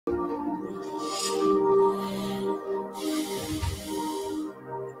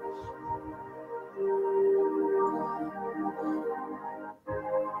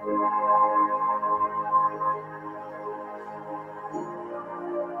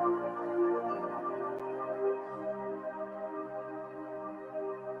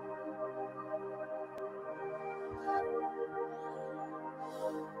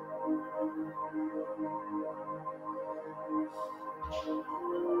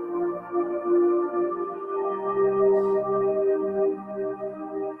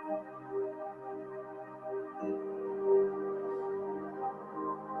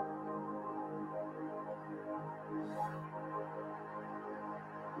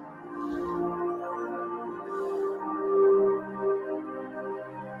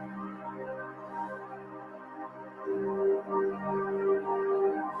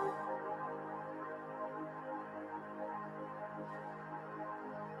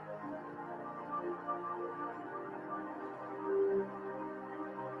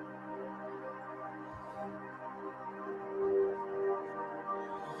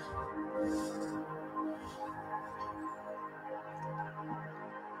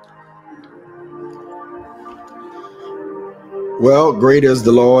Well, great is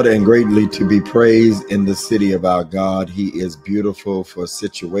the Lord and greatly to be praised in the city of our God. He is beautiful for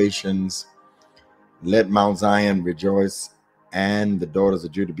situations. Let Mount Zion rejoice and the daughters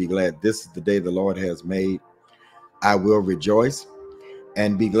of Judah be glad. This is the day the Lord has made. I will rejoice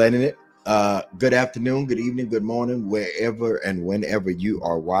and be glad in it. Good afternoon, good evening, good morning, wherever and whenever you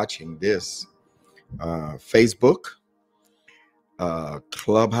are watching this. Facebook,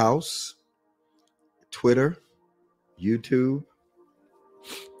 Clubhouse, Twitter, YouTube,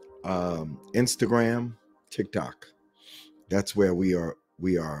 Instagram, TikTok. That's where we are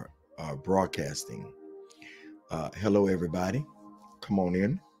broadcasting. Hello, everybody. Come on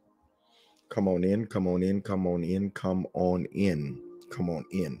in. Come on in. Come on in. Come on in. Come on in. Come on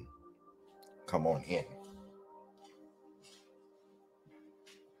in. Come on in.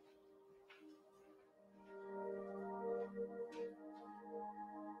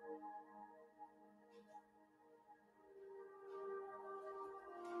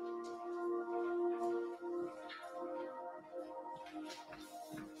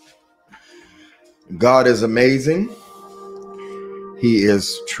 God is amazing. He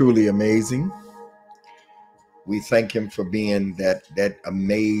is truly amazing. We thank him for being that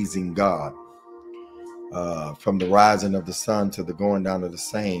amazing God. From the rising of the sun to the going down of the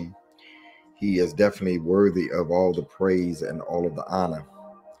same, he is definitely worthy of all the praise and all of the honor.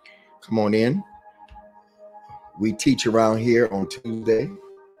 Come on in. We teach around here on Tuesday,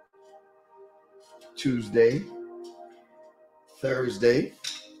 Thursday,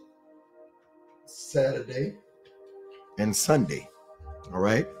 Saturday, and Sunday. All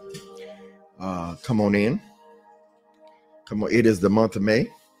right. Come on in. Come on. It is the month of May.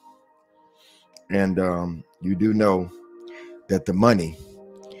 And you do know that the money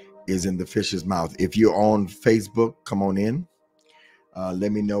is in the fish's mouth. If you're on Facebook, come on in.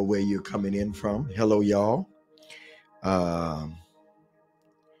 Let me know where you're coming in from. Hello, y'all. Come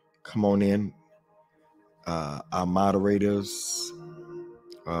on in. Our moderators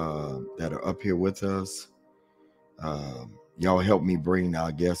that are up here with us. Y'all help me bring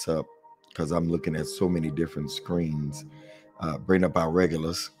our guests up because I'm looking at so many different screens. Bring up our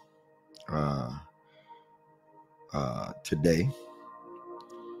regulars today.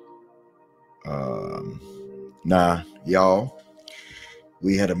 Y'all,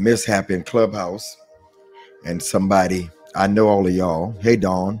 we had a mishap in Clubhouse and somebody, I know all of y'all. Hey,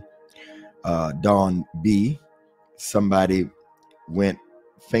 Dawn B, somebody went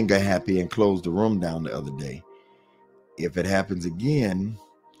finger happy and closed the room down the other day. If it happens again,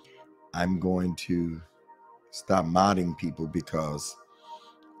 I'm going to stop modding people because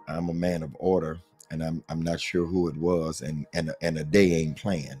I'm a man of order and I'm not sure who it was and a day ain't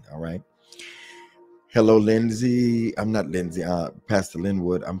playing. All right. Hello, Lindsay. I'm not Lindsay. Pastor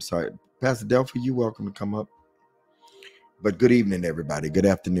Linwood. I'm sorry. Pastor Delphi, you're welcome to come up. But good evening, everybody. Good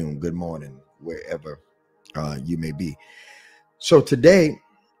afternoon. Good morning, wherever you may be. So today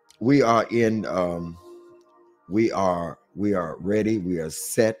we are in. We are ready. We are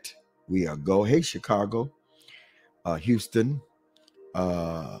set. We are go. Hey, Chicago, Houston.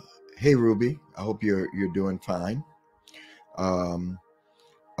 Hey, Ruby. I hope you're doing fine.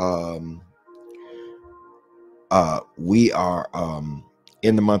 We are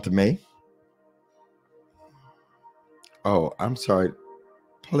in the month of May. Oh, I'm sorry,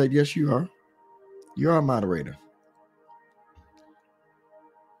 Paulette. Yes, you are. You are a moderator.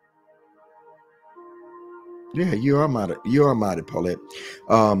 Yeah, you are modded, Paulette.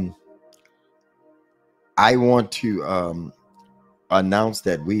 I want to announce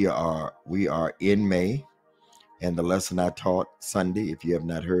that we are in May, and the lesson I taught Sunday, if you have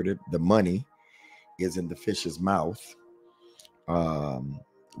not heard it, the money is in the fish's mouth.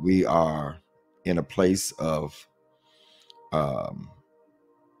 We are in a place of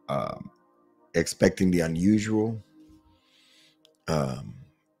expecting the unusual,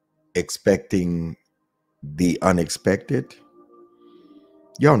 expecting the unexpected.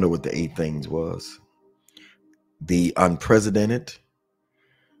 Y'all know what the 8 things was. The unprecedented,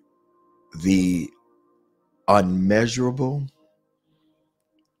 the unmeasurable.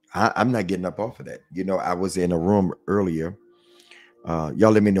 I'm not getting up off of that. You know, I was in a room earlier.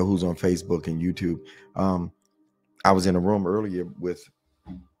 Y'all let me know who's on Facebook and YouTube. I was in a room earlier with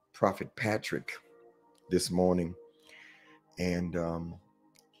Prophet Patrick this morning, and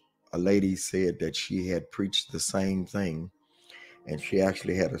a lady said that she had preached the same thing, and she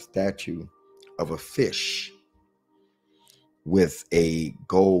actually had a statue of a fish with a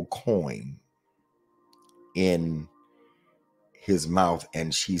gold coin in his mouth,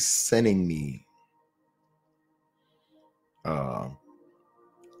 and she's sending me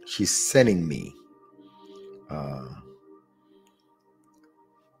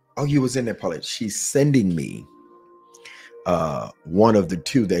Oh, you was in there, Paulette. She's sending me one of the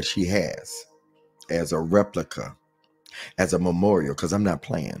two that she has as a replica, as a memorial, because I'm not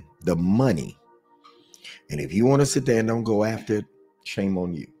playing the money. And if you want to sit there and don't go after it, shame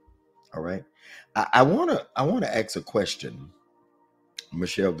on you. All right. I wanna ask a question.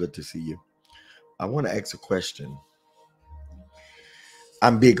 Michelle, good to see you. I want to ask a question.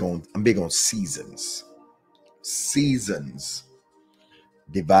 I'm big on seasons. Seasons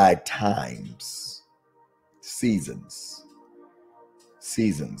divide times. Seasons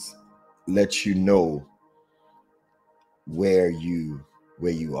let you know where you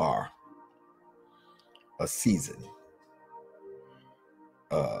are. A season.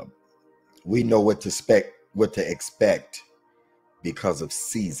 We know what to expect because of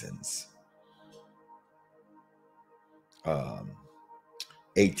seasons.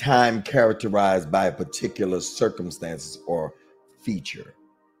 A time characterized by a particular circumstances or feature.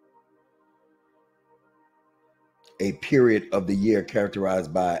 A period of the year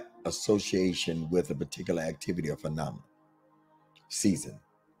characterized by association with a particular activity or phenomenon. Season.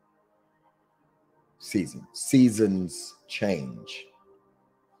 Seasons change.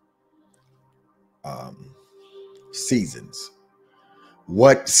 Seasons.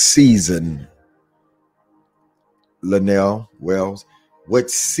 What season, Linnell Wells,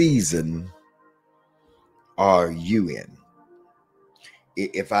 what season are you in?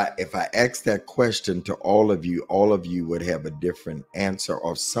 If I ask that question to all of you would have a different answer,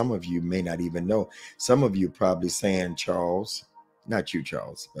 or some of you may not even know. Some of you probably saying, Charles, not you,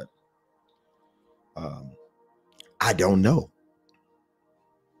 Charles, but I don't know.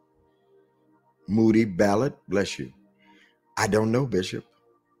 Moody Ballard, bless you. I don't know, Bishop.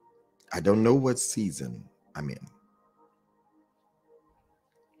 I don't know what season I'm in.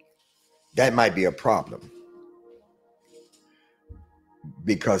 That might be a problem,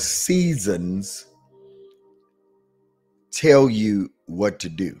 because seasons tell you what to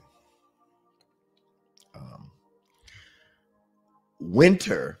do.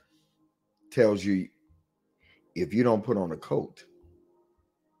 Winter tells you if you don't put on a coat.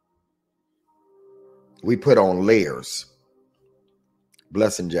 We put on layers.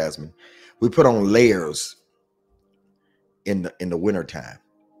 Blessing, Jasmine. We put on layers in the wintertime.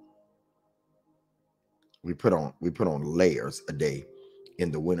 We put on layers a day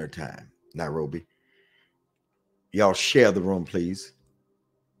in the wintertime. Nairobi. Y'all share the room, please.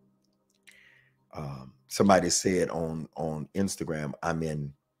 Somebody said on Instagram, I'm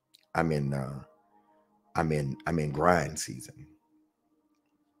in grind season.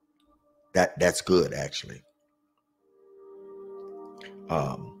 That's good, actually.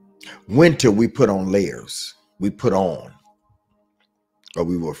 Winter, we put on layers. We put on, or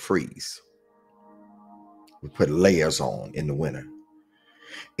we will freeze. We put layers on in the winter.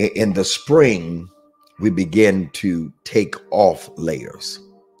 In the spring, we begin to take off layers.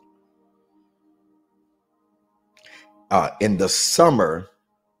 In the summer,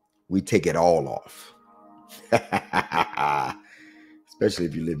 we take it all off. Especially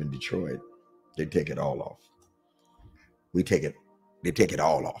if you live in Detroit, they take it all off. They take it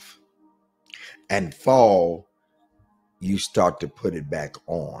all off. And fall, you start to put it back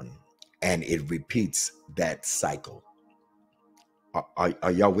on, and it repeats that cycle.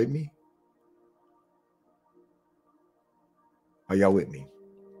 Are y'all with me? Are y'all with me?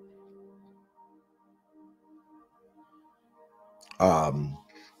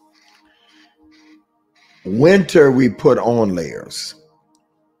 Winter, we put on layers.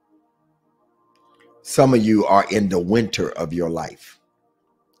 Some of you are in the winter of your life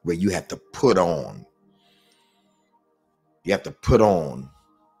where you have to put on. You have to put on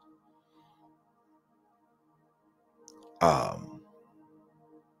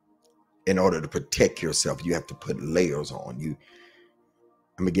in order to protect yourself. You have to put layers on. I'm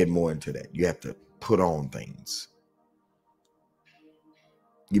gonna get more into that. You have to put on things.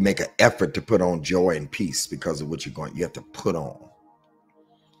 You make an effort to put on joy and peace because of what you have to put on.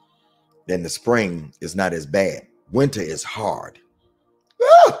 Then the spring is not as bad. Winter is hard.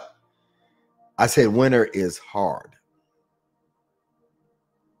 Ah! I said winter is hard.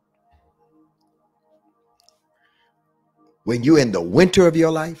 When you're in the winter of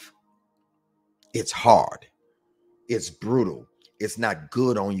your life, it's hard. It's brutal. It's not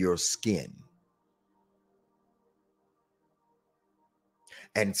good on your skin.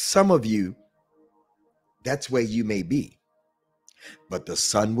 And some of you, that's where you may be. But the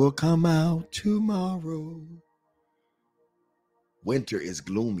sun will come out tomorrow. Winter is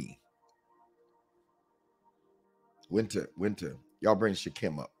gloomy. Winter. Y'all bring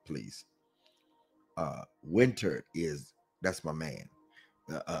Shakim up, please. Winter is, that's my man.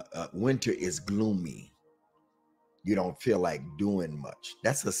 Winter is gloomy. You don't feel like doing much.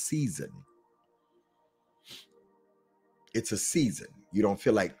 That's a season. It's a season. You don't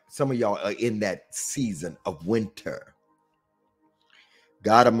feel like, some of y'all are in that season of winter.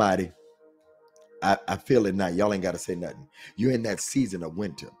 God Almighty, I feel it now. Y'all ain't got to say nothing. You're in that season of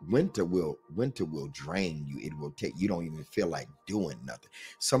winter. Winter will drain you. It will take, you don't even feel like doing nothing.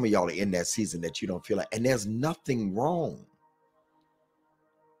 Some of y'all are in that season that you don't feel like, and there's nothing wrong.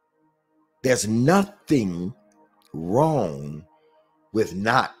 There's nothing wrong with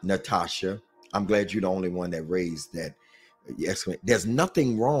not, Natasha. I'm glad you're the only one that raised that. Yes, there's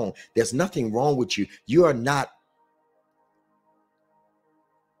nothing wrong. There's nothing wrong with you. You are not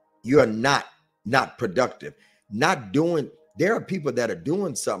productive. Not doing. There are people that are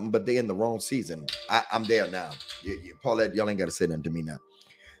doing something, but they're in the wrong season. I'm there now. Paulette, y'all ain't got to say nothing to me now.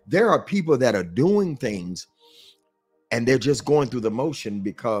 There are people that are doing things and they're just going through the motion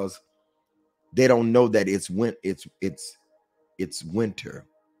because they don't know that it's winter.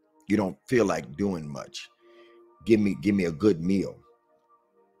 You don't feel like doing much. Give me a good meal.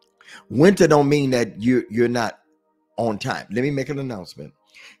 Winter don't mean that you're not on time. Let me make an announcement.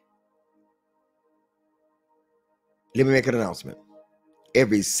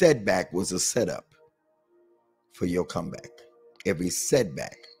 Every setback was a setup for your comeback. Every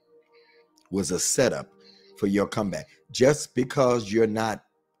setback was a setup for your comeback. Just because you're not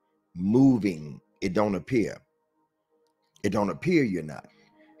moving, it don't appear. It don't appear you're not.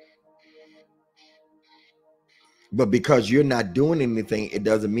 But because you're not doing anything, it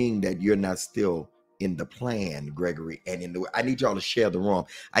doesn't mean that you're not still in the plan, Gregory. And I need y'all to share the room.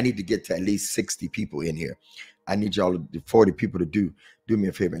 I need to get to at least 60 people in here. I need y'all, 40 people, to do me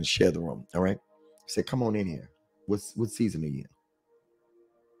a favor and share the room. All right. Say, come on in here. What season are you in?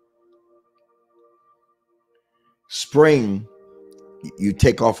 Spring, you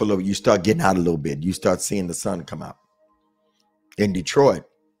take off a little, you start getting out a little bit. You start seeing the sun come out. In Detroit,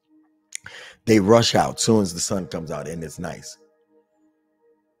 they rush out as soon as the sun comes out, and it's nice.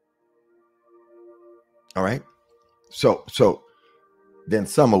 All right. So then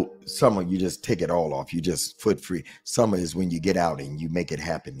summer, you just take it all off. You just foot free. Summer is when you get out and you make it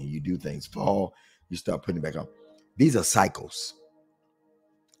happen and you do things. Fall, you start putting it back on. These are cycles.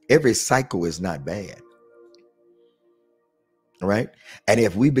 Every cycle is not bad. All right. And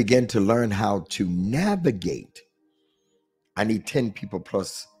if we begin to learn how to navigate, I need 10 people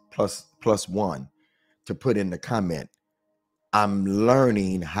plus one to put in the comment, I'm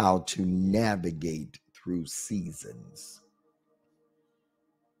learning how to navigate through seasons.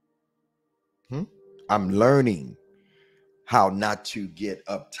 I'm learning how not to get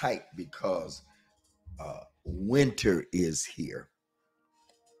uptight because winter is here.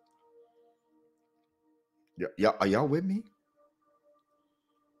 Are y'all with me?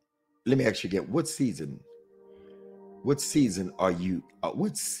 Let me ask you again. What season are you?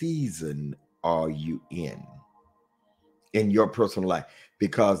 What season are you in your personal life?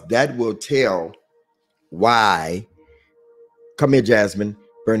 Because that will tell why. Come here, Jasmine,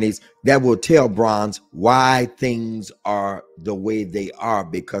 Bernice. That will tell Bronze why things are the way they are,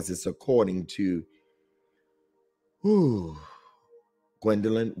 because it's according to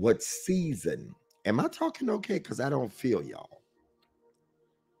Gwendolyn, what season? Am I talking okay? Because I don't feel y'all.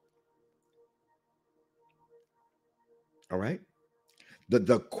 All right.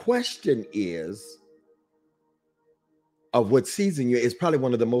 The question is, of what season you're, is probably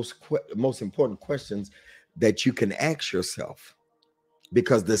one of the most important questions that you can ask yourself,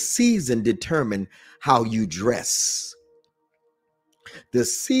 because the season determines how you dress. The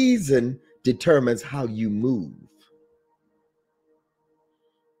season determines how you move.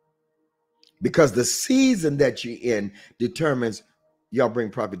 Because the season that you're in determines, y'all bring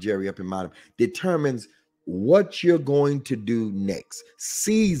Prophet Jerry up in mind, determines what you're going to do next.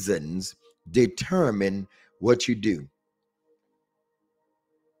 Seasons determine what you do.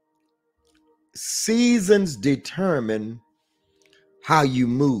 Seasons determine how you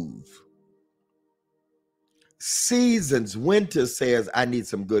move. Seasons, winter says, I need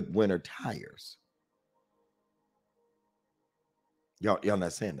some good winter tires. Y'all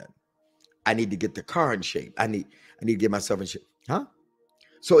not saying that. I need to get the car in shape. I need to get myself in shape. Huh?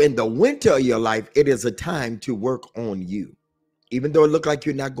 So in the winter of your life, it is a time to work on you, even though it look like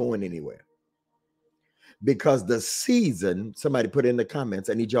you're not going anywhere. Because the season, somebody put in the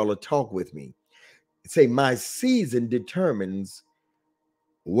comments, I need y'all to talk with me. Say, my season determines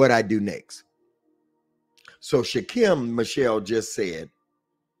what I do next. So Shakim Michelle just said,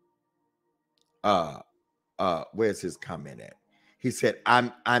 where's his comment at? He said,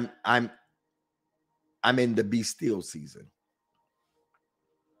 I'm in the be still season.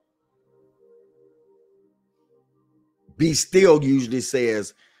 Be still usually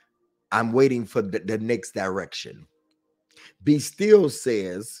says, I'm waiting for the next direction. Be still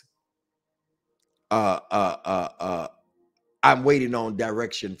says, uh, uh, uh, uh, I'm waiting on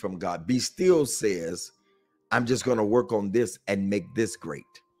direction from God. Be still says, I'm just going to work on this and make this great.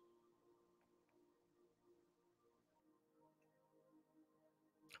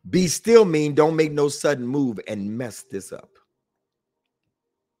 Be still mean don't make no sudden move and mess this up.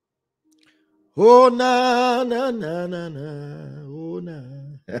 Oh, na, na, na, na, na. Oh, na.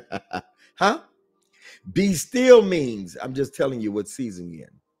 Huh? Be still means, I'm just telling you what season you're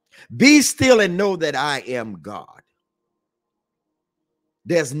in. Be still and know that I am God.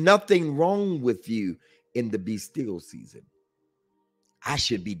 There's nothing wrong with you in the be still season. I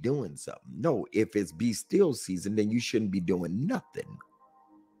should be doing something. No, if it's be still season, then you shouldn't be doing nothing.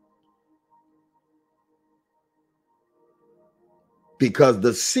 Because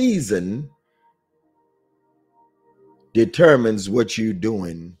the season determines what you're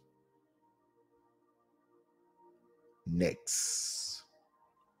doing next.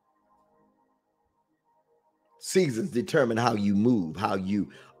 Seasons determine how you move, how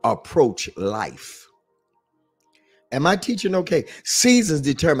you approach life. Am I teaching okay? Seasons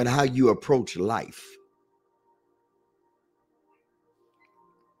determine how you approach life.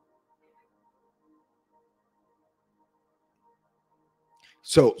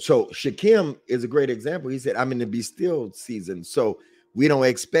 So Shakim is a great example. He said, I'm in the be still season. So we don't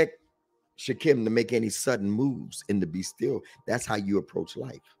expect Shakim to make any sudden moves in the be still. That's how you approach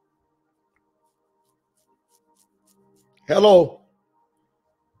life. Hello.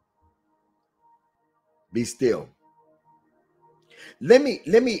 Be still. Let me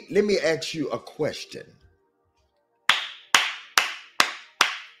ask you a question.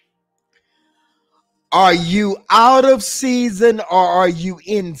 Are you out of season or are you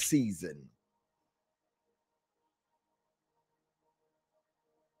in season?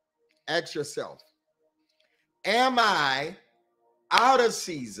 Ask yourself, am I out of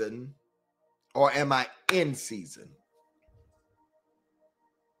season or am I in season?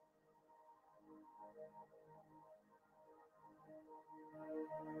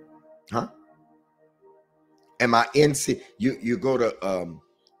 Huh? Am I in season? You go to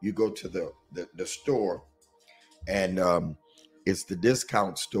the store, and it's the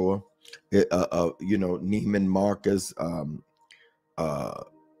discount store. Neiman Marcus,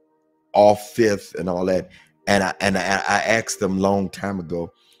 off Fifth, and all that. And I asked them long time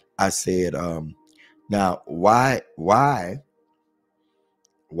ago. I said, now why?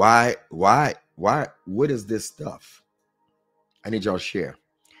 What is this stuff? I need y'all to share.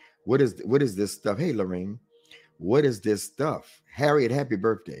 What is this stuff? Hey, Lorraine, what is this stuff? Harriet, happy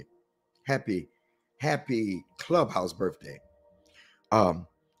birthday. Happy Clubhouse birthday. Um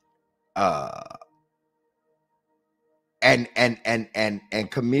uh and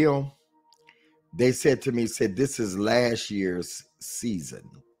Camille, they said to me, said this is last year's season.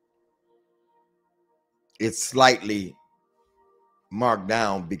 It's slightly marked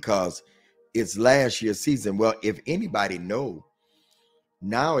down because it's last year's season. Well, if anybody know,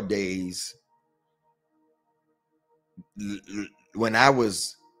 nowadays, when I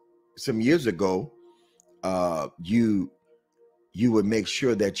was some years ago, you would make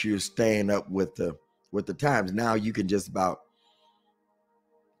sure that you're staying up with the times. Now you can just about,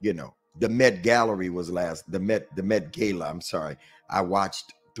 the Met Gallery was the Met Gala. I'm sorry, I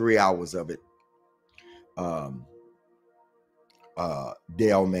watched 3 hours of it.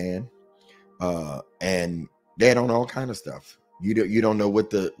 Dale Man, and they had on all kind of stuff. You don't know what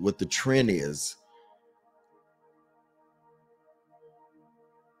the trend is,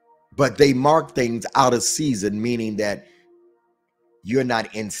 but they mark things out of season, meaning that you're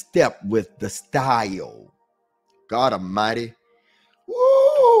not in step with the style. God Almighty,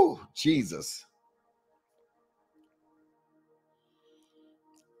 woo, Jesus.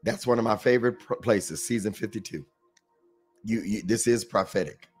 That's one of my favorite places. Season 52. This is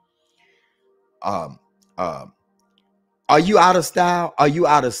prophetic. Are you out of style? Are you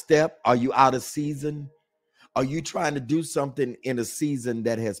out of step? Are you out of season? Are you trying to do something in a season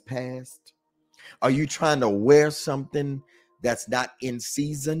that has passed? Are you trying to wear something that's not in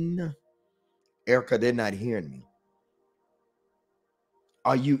season? Erica, they're not hearing me.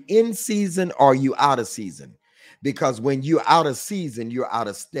 Are you in season or are you out of season? Because when you're out of season, you're out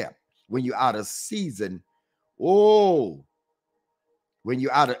of step. When you're out of season, when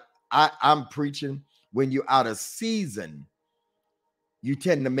you're out of, I'm preaching, when you're out of season, you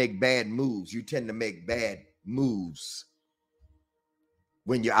tend to make bad moves. You tend to make bad moves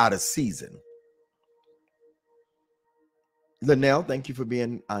when you're out of season. Linnell, thank you for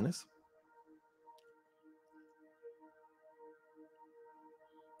being honest.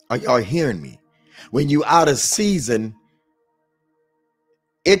 Are y'all hearing me? When you out of season,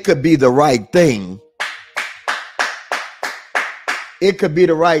 it could be the right thing. It could be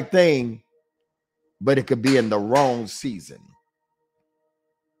the right thing, but it could be in the wrong season.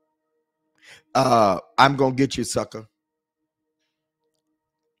 I'm gonna get you, sucker.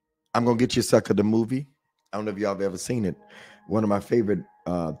 I'm gonna get you, sucker. The movie. I don't know if y'all have ever seen it. One of my favorite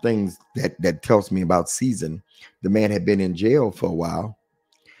things that tells me about season. The man had been in jail for a while,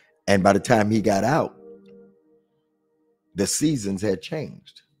 and by the time he got out, the seasons had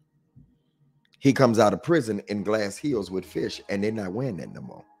changed. He comes out of prison in glass heels with fish, and they're not wearing that no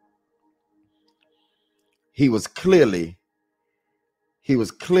more. He was clearly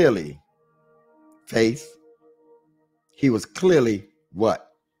Faith. He was clearly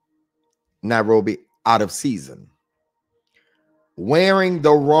what? Nairobi, out of season. Wearing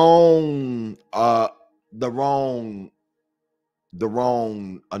the wrong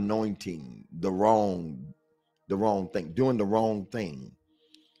anointing, the wrong thing, doing the wrong thing.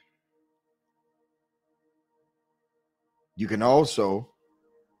 You can also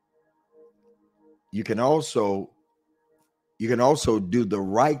do the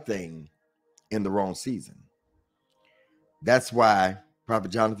right thing in the wrong season. That's why,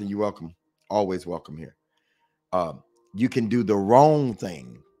 Prophet Jonathan, you're welcome. Always welcome here. You can do the wrong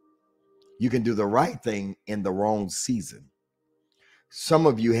thing. You can do the right thing in the wrong season. Some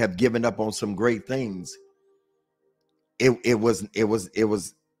of you have given up on some great things. It was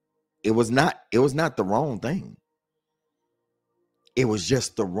not the wrong thing. It was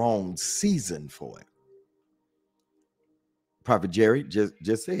just the wrong season for it. Prophet Jerry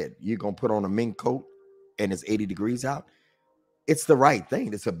just said, you're going to put on a mink coat and it's 80 degrees out. It's the right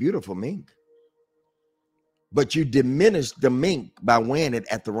thing. It's a beautiful mink. But you diminish the mink by wearing it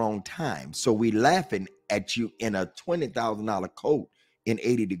at the wrong time. So we laughing at you in a $20,000 coat in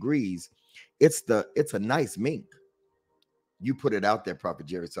 80 degrees. It's a nice mink. You put it out there, Prophet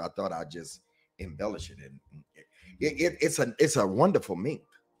Jerry. So I thought I'd just embellish it. It's a wonderful mink.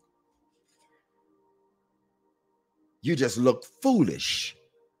 You just look foolish.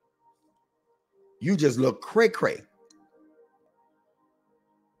 You just look cray-cray.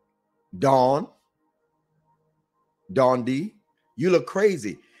 Dawn D, you look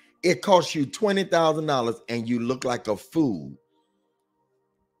crazy. It costs you $20,000 and you look like a fool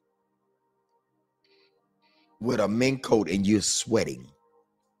with a mink coat and you're sweating.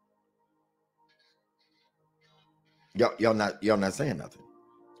 Y'all not saying nothing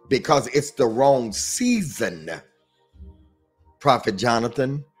because it's the wrong season, Prophet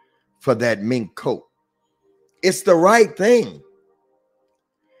Jonathan, for that mink coat. It's the right thing.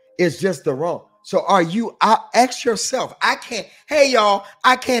 It's just the wrong. So are you, ask yourself, hey y'all,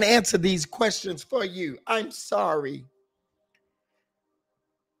 I can't answer these questions for you. I'm sorry.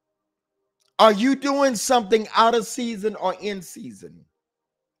 Are you doing something out of season or in season?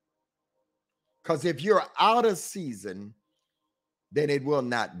 Because if you're out of season, then it will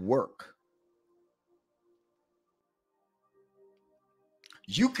not work.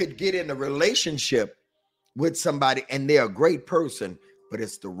 You could get in a relationship with somebody and they're a great person, but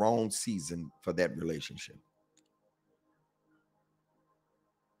it's the wrong season for that relationship.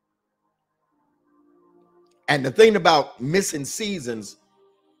 And the thing about missing seasons,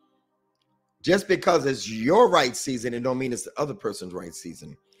 just because it's your right season, it don't mean it's the other person's right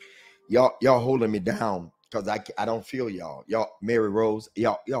season. Y'all holding me down because I don't feel y'all. Y'all, Mary Rose,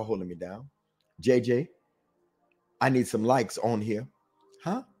 y'all holding me down. JJ, I need some likes on here.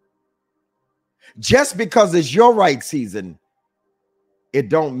 Huh? Just because it's your right season, it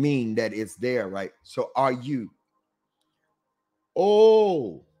don't mean that it's there, right? So are you?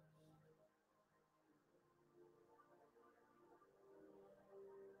 Oh.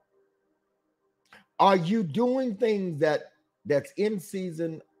 Are you doing things that's in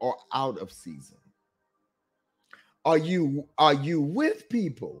season or out of season? Are you with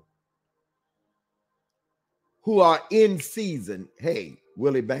people who are in season? Hey,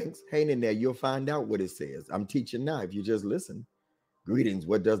 Willie Banks, hang in there. You'll find out what it says. I'm teaching now. If you just listen, greetings.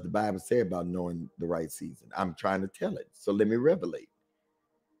 What does the Bible say about knowing the right season? I'm trying to tell it. So let me revelate.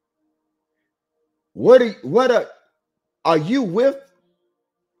 Are you with?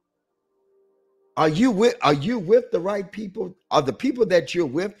 Are you with the right people? Are the people that you're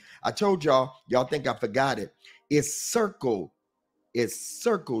with? I told y'all think I forgot it. It's circle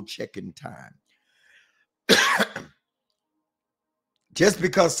checking time. Just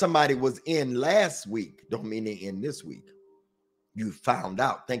because somebody was in last week don't mean they're in this week. You found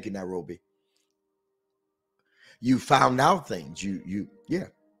out. Thank you, Nairobi. You found out things. Yeah.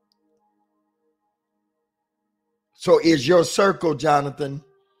 So is your circle, Jonathan,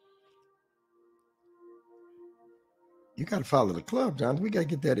 You got to follow the club, John. We got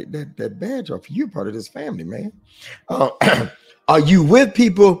to get that badge off. You're part of this family, man. Are you with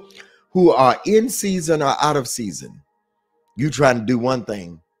people who are in season or out of season? You trying to do one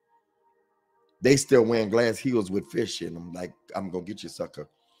thing. They still wearing glass heels with fish in them. Like, I'm going to get you, sucker.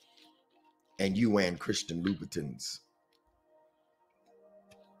 And you wearing Christian Louboutins.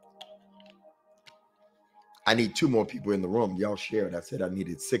 I need 2 more people in the room. Y'all shared. I said I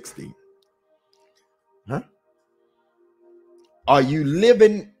needed 60. Huh? Are you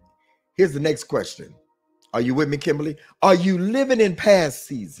living? Here's the next question. Are you with me, Kimberly? Are you living in past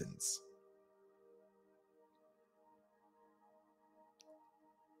seasons?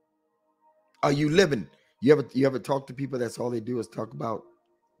 Are you living? You ever talk to people that's all they do is talk about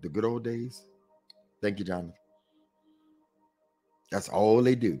the good old days? Thank you, Jonathan. That's all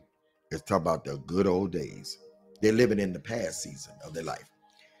they do is talk about the good old days. They're living in the past season of their life.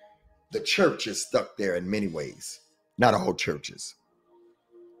 The church is stuck there in many ways. Not all churches.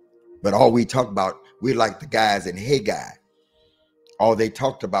 But all we talk about, we're like the guys in Haggai. All they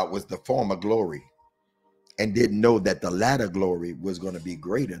talked about was the former glory and didn't know that the latter glory was going to be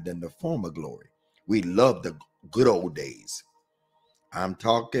greater than the former glory. We love the good old days. I'm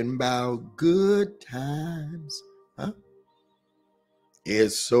talking about good times. Huh?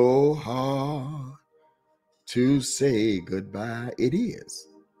 It's so hard to say goodbye. It is.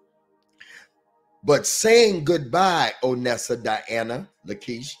 But saying goodbye, Onessa, Diana,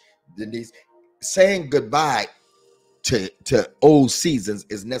 Lakeisha, Denise, saying goodbye to old seasons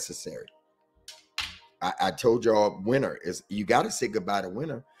is necessary. I told y'all winter is, you got to say goodbye to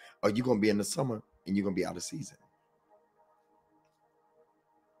winter or you're going to be in the summer and you're going to be out of season.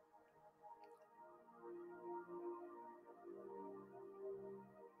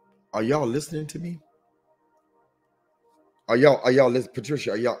 Are y'all listening to me? Are y'all listening?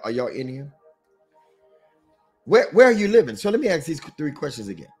 Patricia, are y'all in here? Where are you living? So let me ask these 3 questions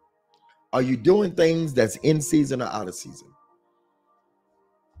again. Are you doing things that's in season or out of season?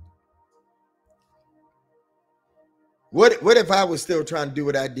 What if I was still trying to do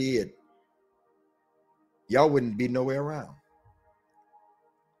what I did? Y'all wouldn't be nowhere around.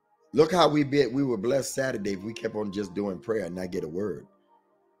 Look how we were blessed Saturday if we kept on just doing prayer and not get a word.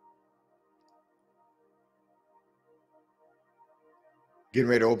 Getting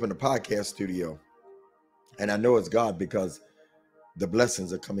ready to open a podcast studio. And I know it's God because the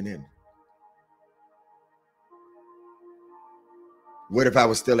blessings are coming in. What if I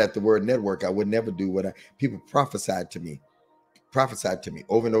was still at the Word Network? I would never do what people prophesied to me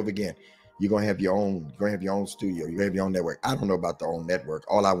over and over again. You're gonna have your own studio, you're gonna have your own network. I don't know about the own network.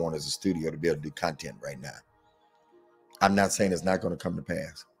 All I want is a studio to be able to do content right now. I'm not saying it's not going to come to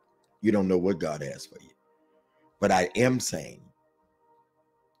pass. You don't know what God has for you. But I am saying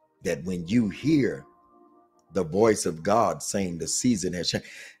that when you hear the voice of God saying the season has changed,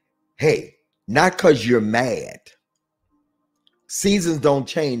 hey, not because you're mad. Seasons don't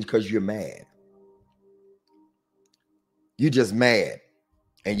change because you're mad. You're just mad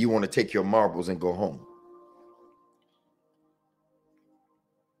and you want to take your marbles and go home.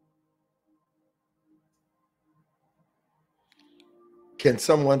 Can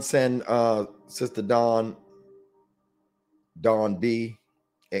someone send Sister Dawn B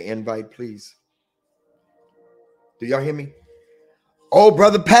an invite, please? Do y'all hear me? Oh,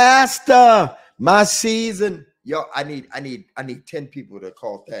 brother pastor, my season. Yo, I need 10 people to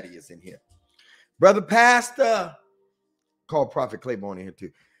call Thaddeus in here. Brother pastor, call Prophet Claiborne in here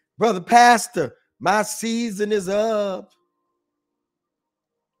too. Brother pastor, my season is up.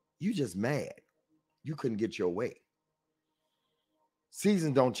 You just mad. You couldn't get your way.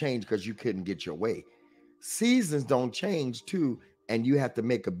 Seasons don't change because you couldn't get your way. Seasons don't change too, and you have to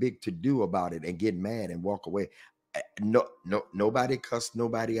make a big to-do about it and get mad and walk away. No, nobody cussed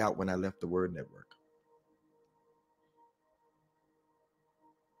nobody out when I left the Word Network.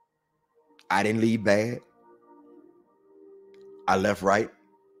 I didn't leave bad. I left right.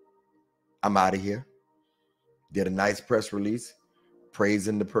 I'm out of here. Did a nice press release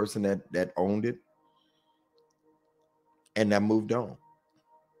praising the person that owned it. And I moved on.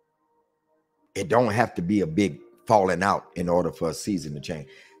 It don't have to be a big falling out in order for a season to change.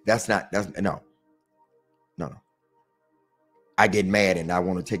 No. I get mad and I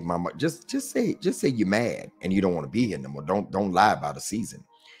want to take my money. Just say you're mad and you don't want to be here no more. Don't lie about a season.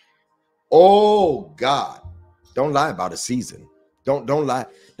 Oh God, don't lie about a season. Don't lie.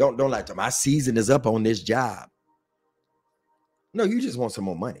 Don't lie to my season is up on this job. No, you just want some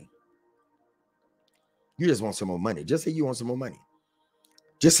more money. You just want some more money. Just say you want some more money.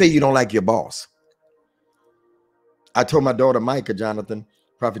 Just say you don't like your boss. I told my daughter Micah,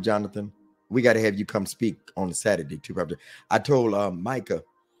 Prophet Jonathan, we got to have you come speak on Saturday too. I told Micah,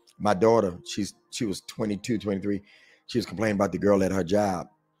 my daughter, she was 22, 23. She was complaining about the girl at her job,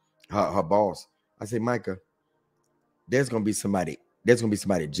 her boss. I said, Micah, there's gonna be somebody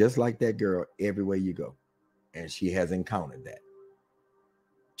just like that girl everywhere you go. And she has encountered that.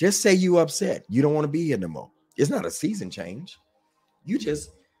 Just say you upset. You don't want to be here no more. It's not a season change. You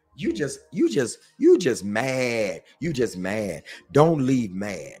just mad. You just mad. Don't leave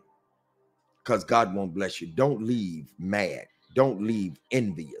mad, because God won't bless you. Don't leave mad. Don't leave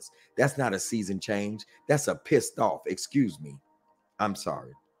envious. That's not a season change. That's a pissed off. Excuse me. I'm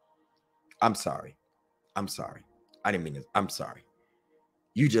sorry. I'm sorry. I'm sorry. I didn't mean it. I'm sorry.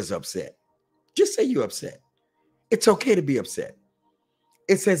 You just upset. Just say you're upset. It's okay to be upset.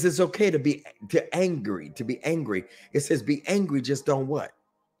 It says it's okay to be angry. It says be angry, just don't what?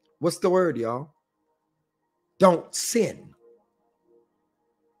 What's the word, y'all? Don't sin.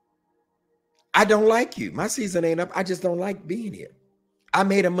 I don't like you. My season ain't up. I just don't like being here. I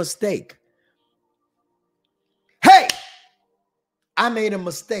made a mistake. Hey, I made a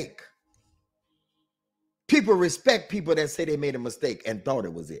mistake. People respect people that say they made a mistake and thought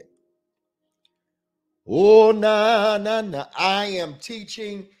it was it. Oh, nah. I am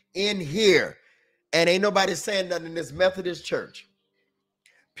teaching in here, and ain't nobody saying nothing in this Methodist church.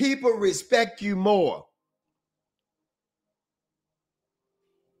 People respect you more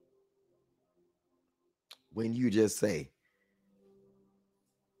when you just say,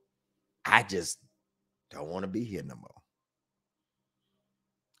 I just don't want to be here no more.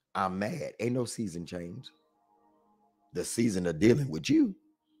 I'm mad. Ain't no season change. The season of dealing with you.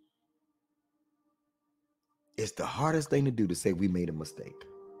 It's the hardest thing to do, to say we made a mistake.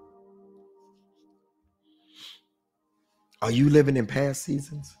 Are you living in past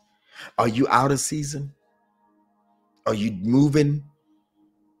seasons? Are you out of season? Are you moving?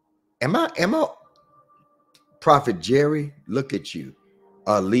 Am I Prophet Jerry? Look at you.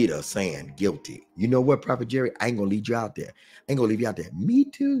 A leader saying guilty. You know what, Prophet Jerry? I ain't gonna lead you out there. I ain't gonna leave you out there. Me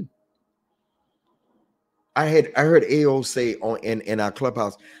too. I heard AO say in our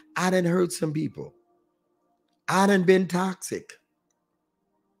clubhouse, I done heard some people. I done been toxic.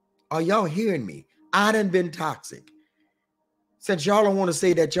 Are y'all hearing me? I done been toxic. Since y'all don't want to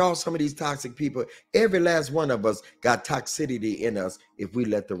say that y'all some of these toxic people, every last one of us got toxicity in us if we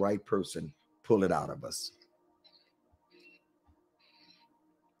let the right person pull it out of us.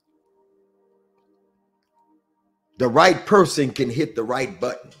 The right person can hit the right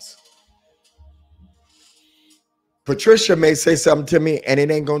buttons. Patricia may say something to me and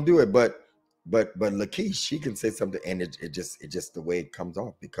it ain't gonna do it, but Lakeisha, she can say something and it just the way it comes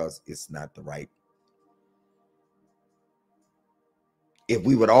off, because it's not the right. If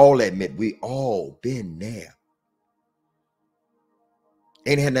we would all admit we all been there.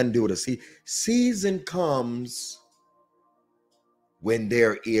 Ain't had nothing to do with a season comes when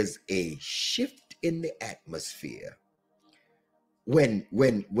there is a shift in the atmosphere. When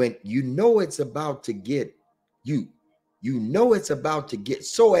you know it's about to get it's about to get,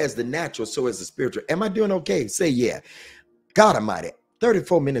 so as the natural, so as the spiritual. Am I doing okay? Say yeah. God Almighty,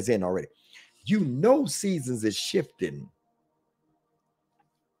 34 minutes in already. You know seasons is shifting.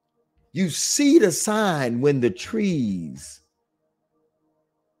 You see the sign when the trees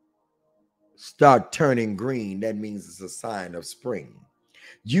start turning green. That means it's a sign of spring.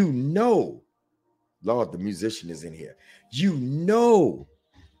 You know, Lord, the musician is in here. You know,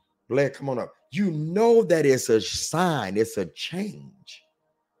 Blair, come on up. You know that it's a sign, it's a change.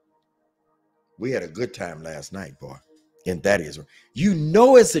 We had a good time last night, boy. And that is, you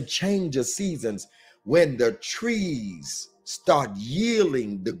know, it's a change of seasons when the trees start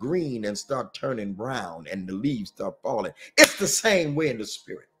yielding the green and start turning brown and the leaves start falling. It's the same way in the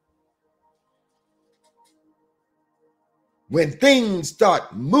spirit. When things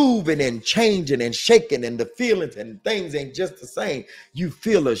start moving and changing and shaking and the feelings and things ain't just the same, you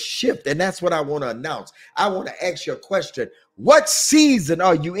feel a shift. And that's what I want to announce. I want to ask you a question. What season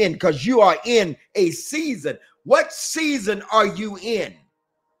are you in? Because you are in a season. What season are you in?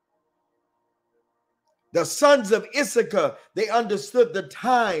 The sons of Issachar, they understood the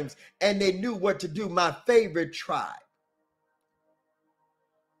times and they knew what to do. My favorite tribe.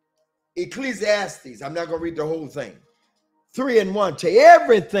 Ecclesiastes, I'm not going to read the whole thing. 3:1, to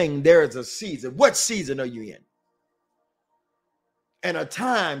everything there is a season. What season are you in? And a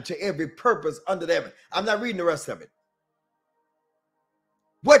time to every purpose under the heaven. I'm not reading the rest of it.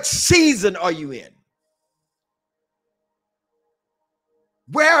 What season are you in?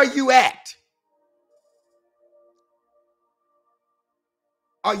 Where are you at?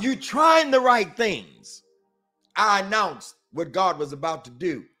 Are you trying the right things? I announced what God was about to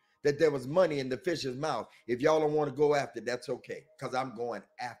do. that there was money in the fish's mouth. If y'all don't want to go after it, that's okay, because I'm going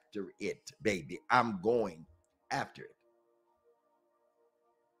after it, baby. I'm going after it.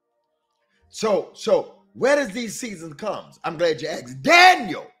 So where does these seasons come? I'm glad you asked.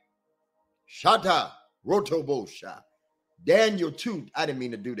 Daniel, Shata, Rotobosha. Daniel 2, I didn't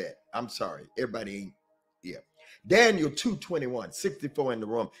mean to do that. I'm sorry. Everybody ain't, yeah. Daniel 2:21, 64 in the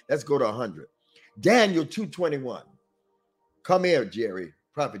room. Let's go to 100. Daniel 2:21. Come here, Jerry,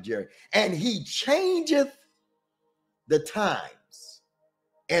 Prophet Jerry. And he changeth the times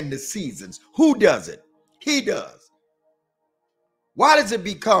and the seasons. Who does it? He does. Why does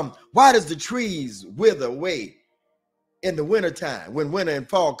the trees wither away in the wintertime when winter and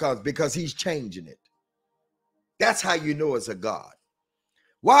fall comes? Because he's changing it. That's how you know it's a God.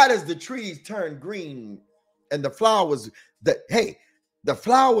 Why does the trees turn green and the flowers, the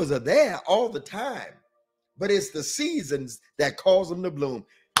flowers are there all the time, but it's the seasons that cause them to bloom.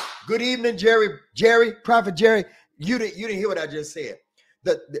 Good evening, Jerry, Prophet Jerry. You didn't hear what I just said.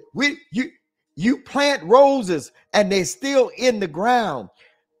 You plant roses and they're still in the ground,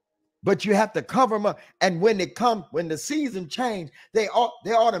 but you have to cover them up. And when the season change, they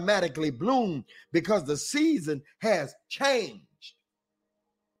automatically bloom because the season has changed.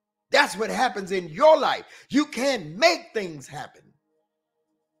 That's what happens in your life. You can make things happen.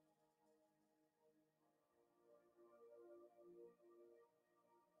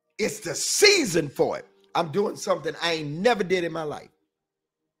 It's the season for it. I'm doing something I ain't never did in my life.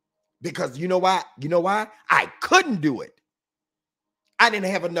 Because you know why? You know why? I couldn't do it. I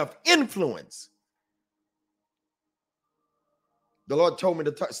didn't have enough influence. The Lord told me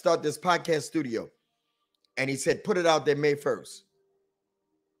to start this podcast studio. And he said, put it out there May 1st.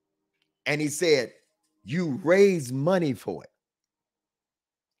 And he said, you raise money for it.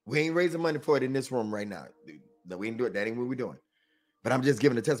 We ain't raising money for it in this room right now. No, we ain't do it. That ain't what we're doing. But I'm just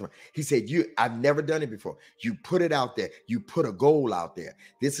giving a testimony. He said, I've never done it before. You put it out there. You put a goal out there.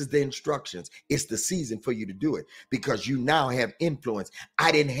 This is the instructions. It's the season for you to do it because you now have influence.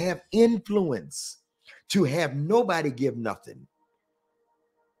 I didn't have influence to have nobody give nothing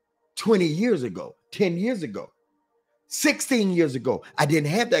 20 years ago, 10 years ago, 16 years ago. I didn't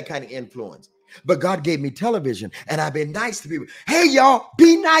have that kind of influence. But God gave me television and I've been nice to people. Hey, y'all,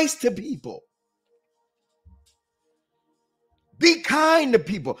 be nice to people. Be kind to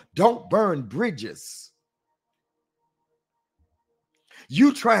people. Don't burn bridges.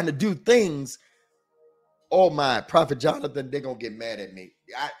 You trying to do things. Oh my, Prophet Jonathan, they're going to get mad at me.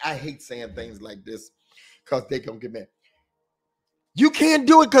 I hate saying things like this because they're going to get mad. You can't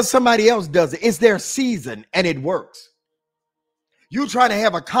do it because somebody else does it. It's their season and it works. You trying to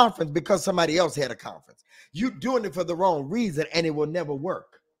have a conference because somebody else had a conference. You doing it for the wrong reason and it will never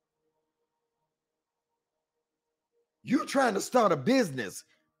work. You trying to start a business.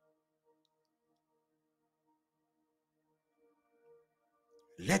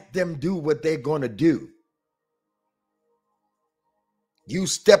 Let them do what they're going to do. You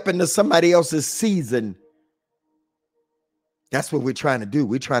step into somebody else's season. That's what we're trying to do.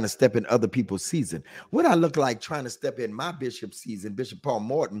 We're trying to step in other people's season. What I look like trying to step in my bishop's season, Bishop Paul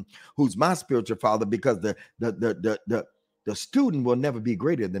Morton, who's my spiritual father, because the student will never be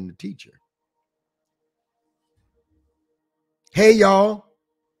greater than the teacher. Hey, y'all,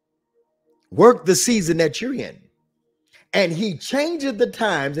 work the season that you're in. And he changeth the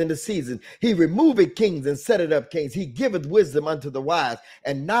times and the seasons. He removeth kings and setteth up kings. He giveth wisdom unto the wise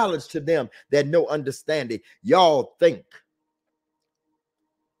and knowledge to them that know understanding. Y'all think,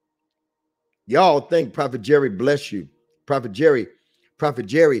 Prophet Jerry, bless you. Prophet Jerry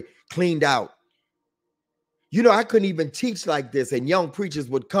cleaned out. You know, I couldn't even teach like this and young preachers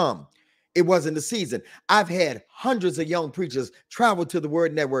would come. It wasn't the season. I've had hundreds of young preachers travel to the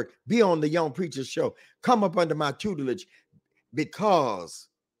Word Network, be on the Young Preachers Show, come up under my tutelage because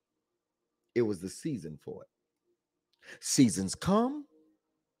it was the season for it. Seasons come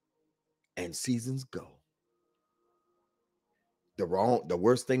and seasons go. The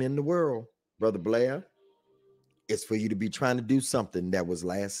worst thing in the world, Brother Blair, is for you to be trying to do something that was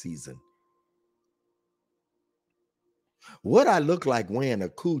last season. What I look like wearing a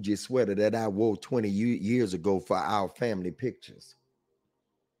Coogee sweater that I wore 20 years ago for our family pictures.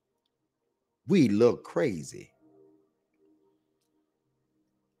 We look crazy.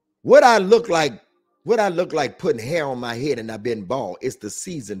 What I look like putting hair on my head and I've been bald. It's the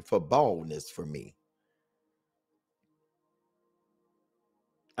season for baldness for me.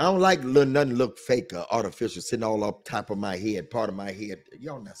 I don't like nothing look fake or artificial sitting all up top of my head, part of my head.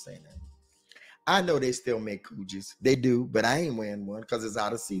 Y'all not saying that. I know they still make Coogies. They do, but I ain't wearing one because it's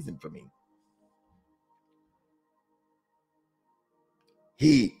out of season for me.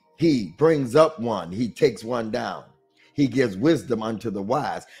 He He brings up one, he takes one down. He gives wisdom unto the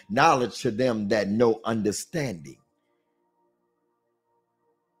wise, knowledge to them that know understanding.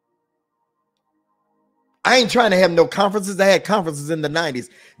 I ain't trying to have no conferences. I had conferences in the 90s.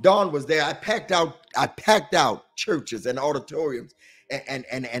 Dawn was there. I packed out churches and auditoriums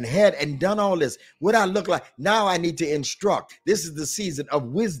and had done all this. What I look like now, I need to instruct. This is the season of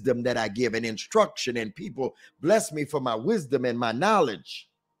wisdom that I give and instruction, and people bless me for my wisdom and my knowledge.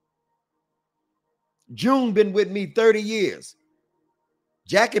 June been with me 30 years.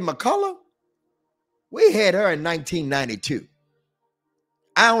 Jackie McCullough, we had her in 1992.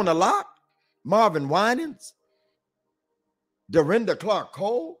 Iona Locke, Marvin Winans, Dorinda Clark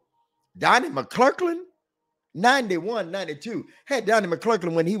Cole, Donnie McClurkin, 91, 92. Had Donnie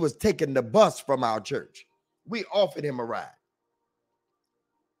McClurkin when he was taking the bus from our church. We offered him a ride.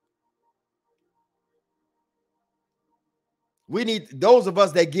 We need, those of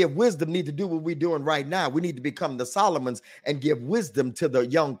us that give wisdom need to do what we're doing right now. We need to become the Solomons and give wisdom to the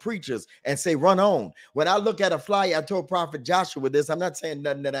young preachers and say, run on. When I look at a flyer, I told Prophet Joshua this, I'm not saying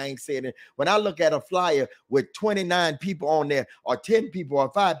nothing that I ain't saying it. When I look at a flyer with 29 people on there or 10 people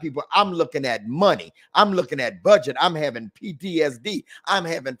or 5 people, I'm looking at money. I'm looking at budget. I'm having PTSD. I'm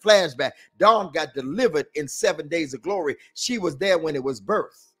having flashback. Dawn got delivered in 7 days of glory. She was there when it was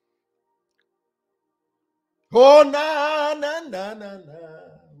birth. Oh, na, na, na, na, na.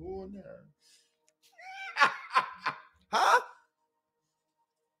 Oh, na. Huh?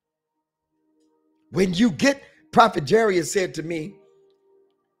 When you get, Prophet Jerry has said to me,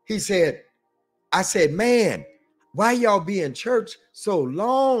 he said, I said, man, why y'all be in church so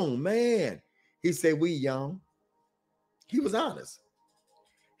long, man? He said, we young. He was honest.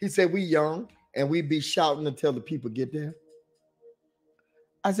 He said, we young, and we be shouting until the people get there.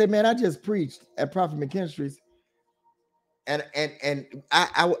 I said, man, I just preached at Prophet McKinstry's, and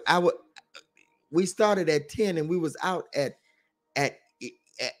I would. We started at 10, and we was out at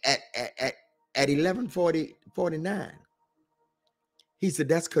 11:49. He said,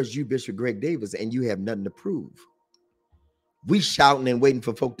 that's because you Bishop Greg Davis, and you have nothing to prove. We shouting and waiting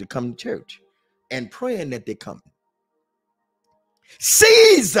for folk to come to church, and praying that they come.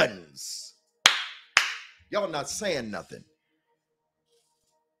 Seasons. Y'all not saying nothing.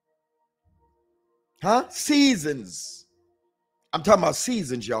 Huh? Seasons. I'm talking about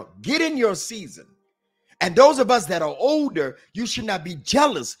seasons, y'all. Get in your season. And those of us that are older, you should not be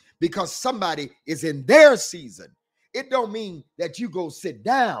jealous because somebody is in their season. It don't mean that you go sit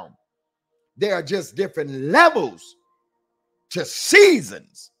down. There are just different levels to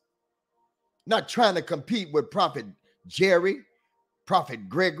seasons. Not trying to compete with Prophet Jerry, Prophet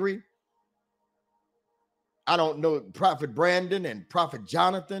Gregory. I don't know, Prophet Brandon and Prophet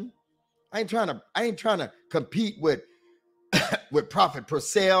Jonathan. I ain't trying to compete with Prophet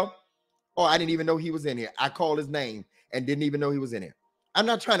Purcell. Oh, I didn't even know he was in here. I called his name and didn't even know he was in here. I'm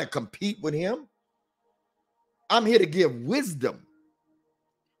not trying to compete with him. I'm here to give wisdom.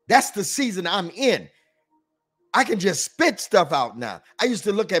 That's the season I'm in. I can just spit stuff out now. I used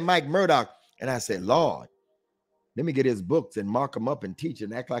to look at Mike Murdoch and I said, Lord, let me get his books and mark them up and teach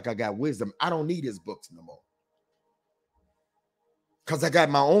and act like I got wisdom. I don't need his books no more. Because I got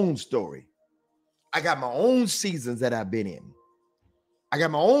my own story. I got my own seasons that I've been in. I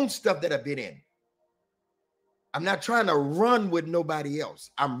got my own stuff that I've been in. I'm not trying to run with nobody else.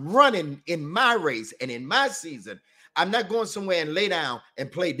 I'm running in my race and in my season. I'm not going somewhere and lay down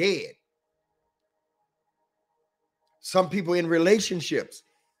and play dead. Some people in relationships,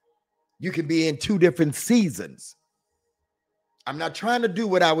 you can be in 2 different seasons. I'm not trying to do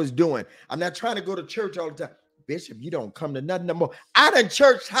what I was doing. I'm not trying to go to church all the time. Bishop, you don't come to nothing no more. I done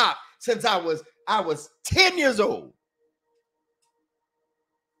church hop since I was 10 years old.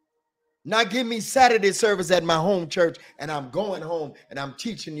 Now give me Saturday service at my home church, and I'm going home and I'm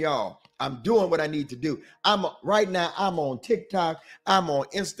teaching y'all. I'm doing what I need to do. Right now, I'm on TikTok, I'm on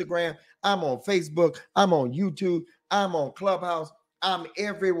Instagram, I'm on Facebook, I'm on YouTube, I'm on Clubhouse. I'm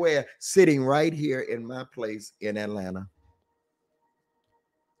everywhere, sitting right here in my place in Atlanta.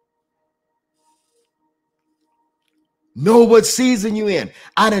 Know what season you in.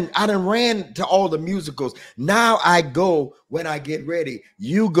 I done ran to all the musicals. Now I go when I get ready.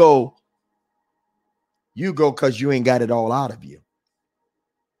 You go because you ain't got it all out of you.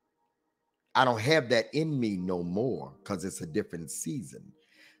 I don't have that in me no more because it's a different season.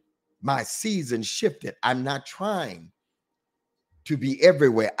 My season shifted. I'm not trying to be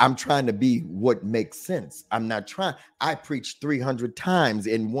everywhere. I'm trying to be what makes sense. I'm not trying. I preached 300 times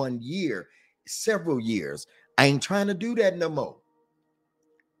in 1 year, several years. I ain't trying to do that no more.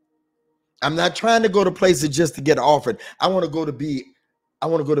 I'm not trying to go to places just to get offered. I want to go to be I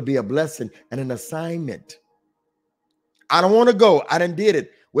want to go to be a blessing and an assignment. I don't want to go. I done did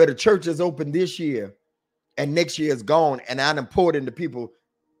it where the church is open this year and next year is gone. And I done poured into people.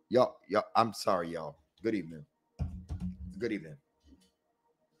 Y'all, I'm sorry, y'all. Good evening. Good evening.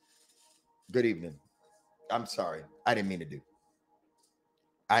 Good evening. I'm sorry. I didn't mean to do.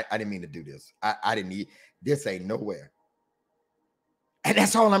 I didn't mean to do this. I didn't need this. Ain't nowhere. And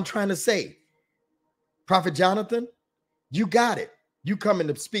that's all I'm trying to say. Prophet Jonathan, you got it. You coming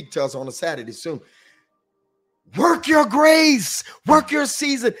to speak to us on a Saturday soon. Work your grace. Work your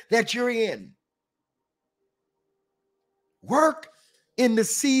season that you're in. Work in the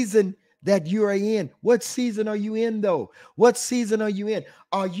season that you are in. What season are you in, though? What season are you in?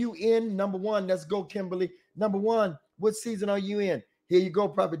 Are you in, number one, let's go, Kimberly. Number one, what season are you in? Here you go,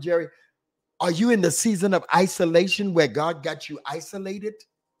 Prophet Jerry. Are you in the season of isolation where God got you isolated?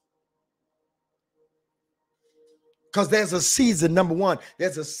 Because there's a season, number one,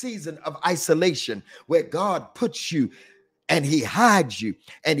 there's a season of isolation where God puts you and he hides you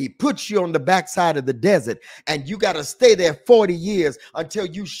and he puts you on the backside of the desert, and you got to stay there 40 years until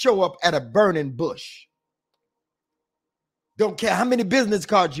you show up at a burning bush. Don't care how many business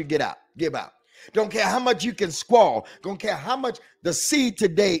cards you give out. Don't care how much you can squall. Don't care how much. The seed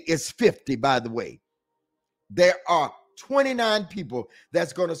today is 50, by the way. There are 29 people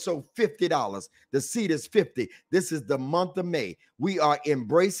that's going to sow $50. The seed is 50. This is the month of May. We are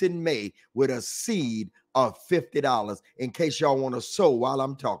embracing May with a seed of $50. In case y'all want to sow while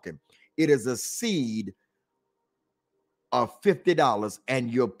I'm talking, it is a seed of $50,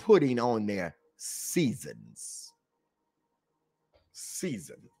 and you're putting on there seasons.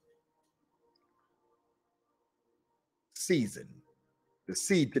 Season. The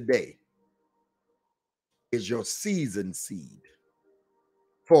seed today is your season seed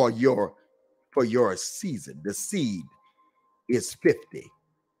for your season. The seed is 50.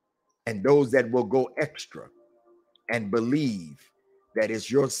 And those that will go extra and believe that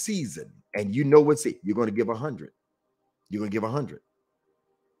it's your season, and you know what's it, you're going to give 100. You're going to give 100.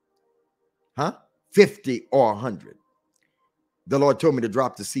 Huh? 50 or 100. The Lord told me to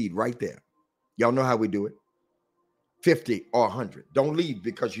drop the seed right there. Y'all know how we do it. 50 or 100. Don't leave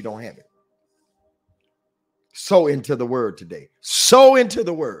because you don't have it. Sow into the word today. Sow into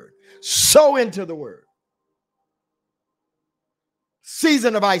the word. Sow into the word.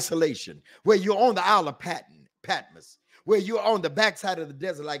 Season of isolation, where you're on the Isle of Patmos, where you're on the backside of the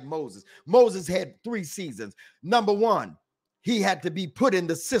desert like Moses. Moses had 3 seasons. Number one, he had to be put in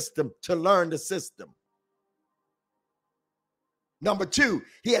the system to learn the system. Number 2,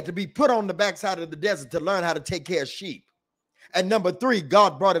 he had to be put on the backside of the desert to learn how to take care of sheep. And number 3,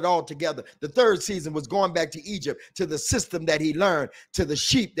 God brought it all together. The 3rd season was going back to Egypt, to the system that he learned, to the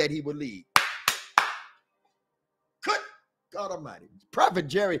sheep that he would lead. Good God Almighty. Prophet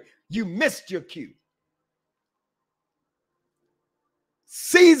Jerry, you missed your cue.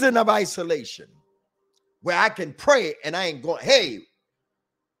 Season of isolation, where I can pray and I ain't going, hey,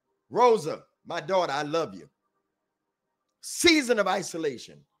 Rosa, my daughter, I love you. Season of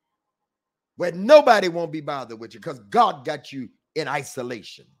isolation, where nobody won't be bothered with you because God got you in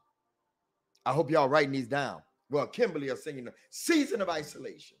isolation. I hope y'all writing these down. Well, Kimberly is singing the season of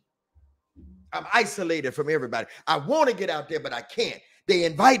isolation. I'm isolated from everybody. I want to get out there, but I can't. They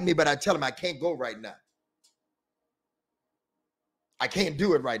invite me, but I tell them I can't go right now. I can't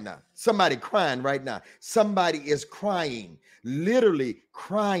do it right now. Somebody crying right now. Somebody is crying, literally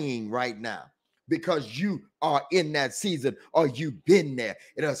crying right now, because you are in that season, or you've been there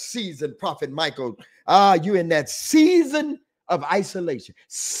in a season. Prophet Michael, you in that season of isolation.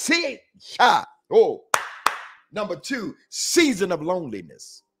 Number 2, season of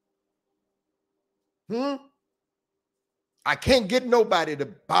loneliness. I can't get nobody to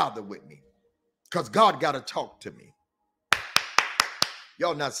bother with me because God got to talk to me.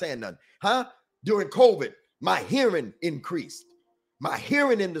 Y'all not saying nothing, huh? During COVID, my hearing increased. My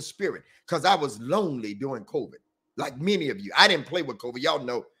hearing in the spirit, because I was lonely during COVID. Like many of you, I didn't play with COVID. Y'all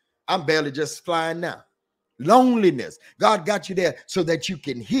know I'm barely just flying now. Loneliness. God got you there so that you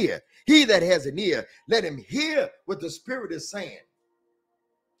can hear. He that has an ear, let him hear what the Spirit is saying.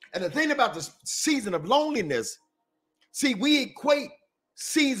 And the thing about the season of loneliness, see, we equate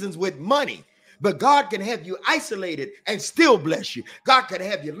seasons with money. But God can have you isolated and still bless you. God can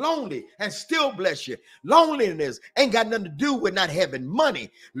have you lonely and still bless you. Loneliness ain't got nothing to do with not having money.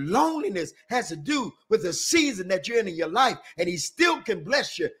 Loneliness has to do with the season that you're in your life, and he still can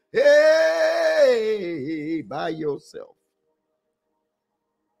bless you, hey, by yourself.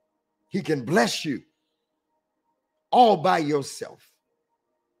 He can bless you all by yourself.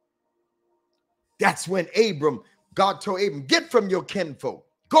 That's when Abram God told Abram, get from your kinfolk.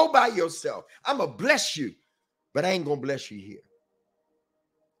 Go by yourself. I'm going to bless you, but I ain't going to bless you here.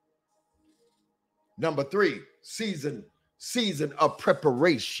 Number 3, season of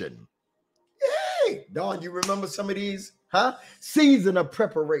preparation. Hey, Dawn, you remember some of these? Huh? Season of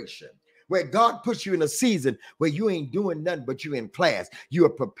preparation. Where God puts you in a season where you ain't doing nothing but you in class. You are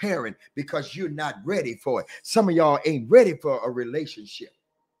preparing because you're not ready for it. Some of y'all ain't ready for a relationship.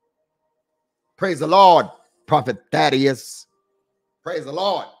 Praise the Lord, Prophet Thaddeus. Praise the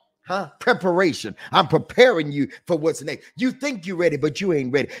Lord. Huh? Preparation. I'm preparing you for what's next. You think you're ready, but you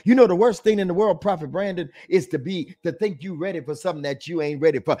ain't ready. You know, the worst thing in the world, Prophet Brandon, is to think you ready for something that you ain't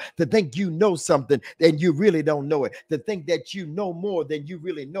ready for. To think you know something and you really don't know it. To think that you know more than you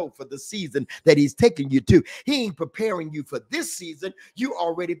really know for the season that he's taking you to. He ain't preparing you for this season. You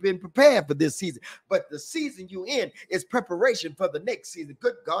already been prepared for this season. But the season you in is preparation for the next season.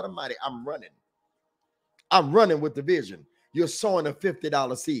 Good God Almighty, I'm running with the vision. You're sowing a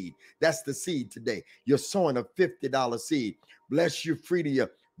 $50 seed. That's the seed today. You're sowing a $50 seed. Bless you, Fredia.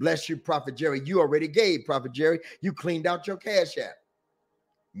 Bless you, Prophet Jerry. You already gave, Prophet Jerry. You cleaned out your Cash App.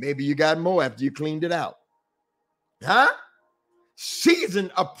 Maybe you got more after you cleaned it out. Huh? Season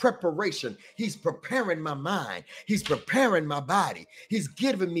of preparation. He's preparing my mind. He's preparing my body. He's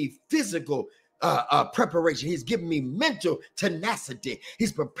giving me physical preparation. He's giving me mental tenacity.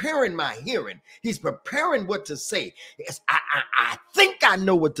 He's preparing my hearing. He's preparing what to say. Yes, I think I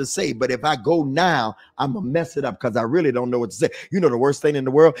know what to say, but if I go now, I'm gonna mess it up because I really don't know what to say. You know, the worst thing in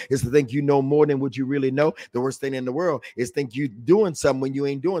the world is to think you know more than what you really know. The worst thing in the world is think you doing something when you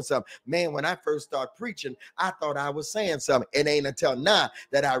ain't doing something. Man, when I first started preaching, I thought I was saying something. It ain't until now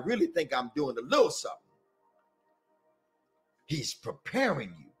that I really think I'm doing a little something. He's preparing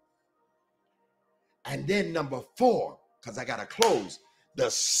you. And then number 4, because I got to close,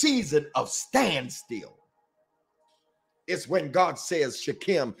 the season of standstill. It's when God says,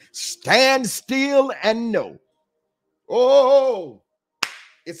 Shekem, stand still and know. Oh,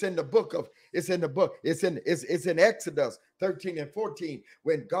 it's in Exodus 13 and 14,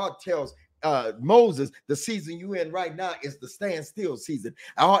 when God tells Moses, the season you in right now is the standstill season.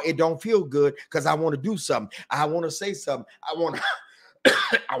 Oh, it don't feel good because I want to do something. I want to say something. I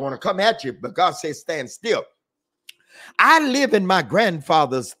want to come at you, but God says stand still. I live in my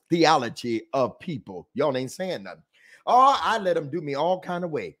grandfather's theology of people. Y'all ain't saying nothing. Oh, I let them do me all kind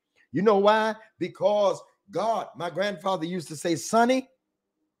of way. You know why? Because God, my grandfather used to say, Sonny,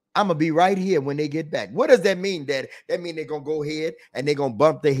 I'm going to be right here when they get back. What does that mean, Dad? That means they're going to go ahead and they're going to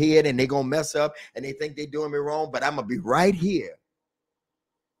bump their head and they're going to mess up and they think they're doing me wrong, but I'm going to be right here.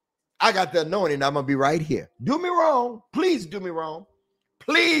 I got the anointing. I'm going to be right here. Do me wrong. Please do me wrong.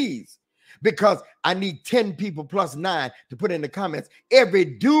 Please. Because I need 10 people plus 9 to put in the comments. Every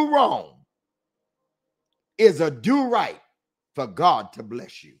do wrong is a do right for God to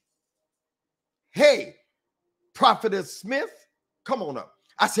bless you. Hey, Prophetess Smith, come on up.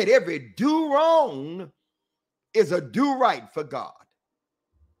 I said every do wrong is a do right for God.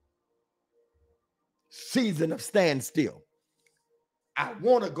 Season of standstill. I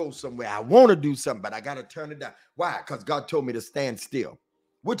want to go somewhere. I want to do something, but I got to turn it down. Why? Because God told me to stand still.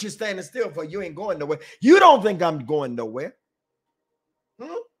 What you standing still for? You ain't going nowhere. You don't think I'm going nowhere.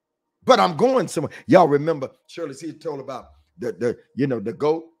 But I'm going somewhere. Y'all remember Shirley C told about the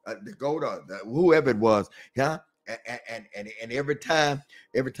goat, or whoever it was, yeah. And every time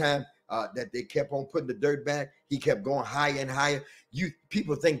that they kept on putting the dirt back, he kept going higher and higher.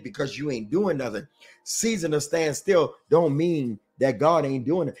 People think because you ain't doing nothing. Season of standstill don't mean that God ain't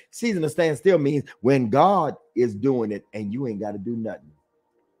doing it. Season of standstill means when God is doing it and you ain't got to do nothing.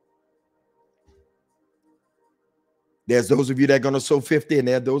 There's those of you that are going to sow 50, and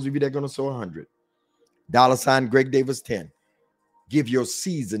there are those of you that are going to sow 100. $ Greg Davis 10. Give your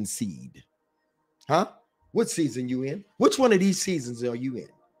season seed. Huh? What season you in? Which one of these seasons are you in?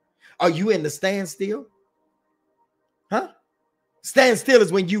 Are you in the standstill? Huh? Standstill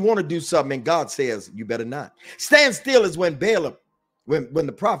is when you want to do something and God says you better not. Standstill is when Balaam, when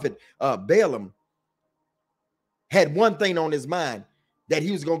the prophet Balaam had one thing on his mind, that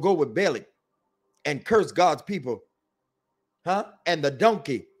he was going to go with Balak and curse God's people. Huh? And the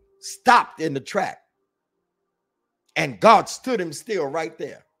donkey stopped in the track. And God stood him still right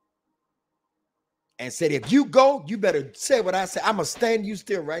there and said, if you go, you better say what I say. I'm going to stand you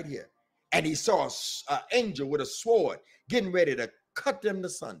still right here. And he saw an angel with a sword getting ready to cut them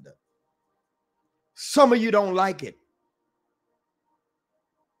asunder. Some of you don't like it.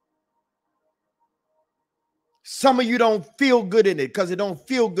 Some of you don't feel good in it because it don't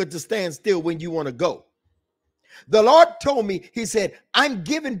feel good to stand still when you want to go. The Lord told me, he said, I'm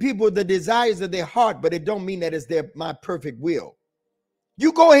giving people the desires of their heart, but it don't mean that it's my perfect will.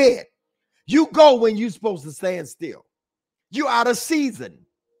 You go ahead. You go when you're supposed to stand still. You out of season.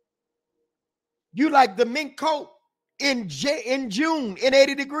 You like the mink coat in June in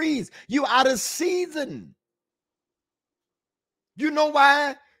 80 degrees. You out of season. You know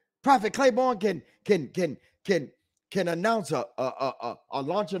why Prophet Claiborne can announce a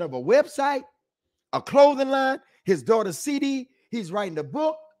launching of a website, a clothing line, his daughter's CD, he's writing a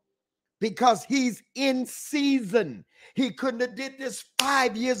book, because he's in season. He couldn't have did this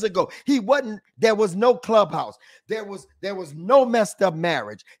 5 years ago. There was no Clubhouse. There was no messed up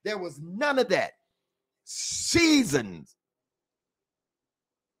marriage. There was none of that. Seasons.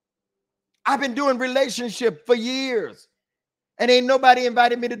 I've been doing relationship for years, and ain't nobody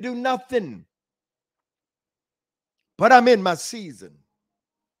invited me to do nothing. But I'm in my season.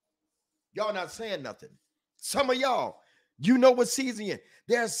 Y'all not saying nothing. Some of y'all, you know what season you're in.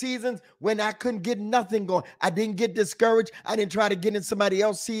 There are seasons when I couldn't get nothing going. I didn't get discouraged. I didn't try to get in somebody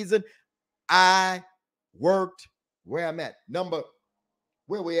else's season. I worked where I'm at.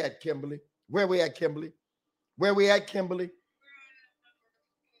 Where we at, Kimberly? Where we at, Kimberly? Where we at, Kimberly?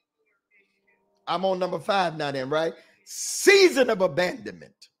 I'm on number 5 now then, right? Season of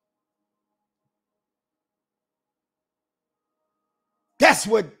abandonment. That's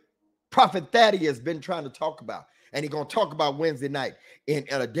what Prophet Thaddeus has been trying to talk about. And he's going to talk about Wednesday night in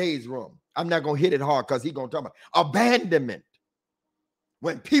a day's room. I'm not going to hit it hard because he's going to talk about abandonment.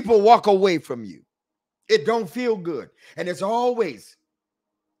 When people walk away from you, it don't feel good. And it's always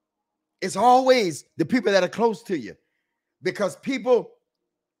the people that are close to you. Because people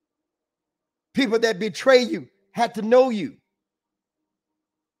that betray you had to know you.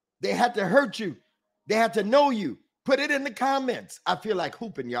 They had to hurt you. They had to know you. Put it in the comments. I feel like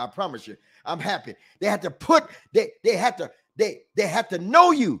hooping, y'all. I promise you. I'm happy. They had to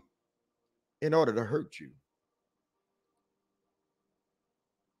know you in order to hurt you.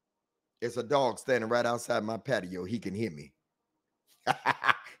 It's a dog standing right outside my patio. He can hear me.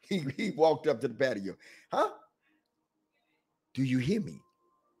 he walked up to the patio. Huh? Do you hear me?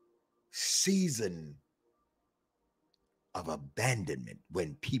 Season of abandonment.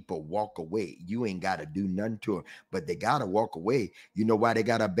 When people walk away, you ain't got to do nothing to them, but they got to walk away. You know why they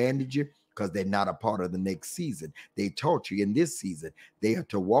got to abandon you? Because they're not a part of the next season. They taught you in this season, they have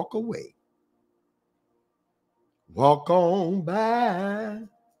to walk away. Walk on by.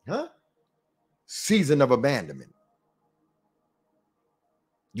 Huh? Season of abandonment.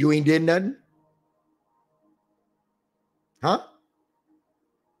 You ain't did nothing? Huh?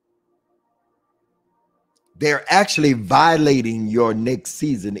 They're actually violating your next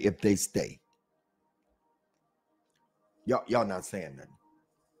season if they stay. Y'all not saying nothing.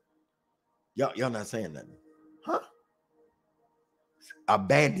 Y'all not saying nothing. Huh?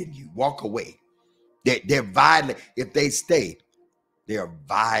 Abandon you. Walk away. They're violent. If they stay, they're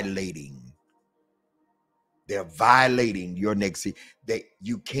violating. They're violating your next season.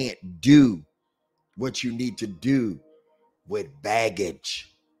 You can't do what you need to do with baggage.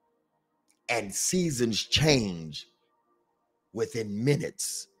 And seasons change within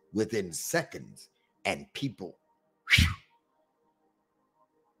minutes, within seconds, and people. Whew.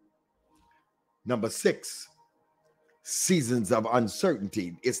 Number 6, seasons of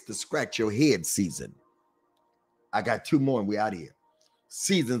uncertainty. It's the scratch your head season. I got 2 more and we out of here.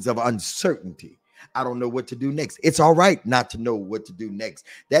 Seasons of uncertainty. I don't know what to do next. It's all right not to know what to do next.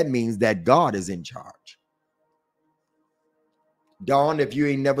 That means that God is in charge. Dawn, if you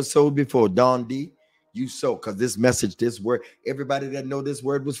ain't never sold before, Dawn D, you sow, because this message, this word, everybody that know this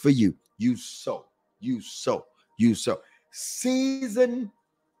word was for you. You sow, you sow, you sow. Season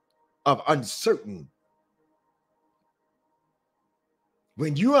of uncertain.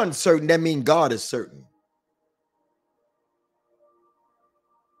 When you're uncertain, that means God is certain.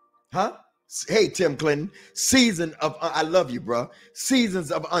 Huh? Hey, Tim Clinton, season of, I love you, bro.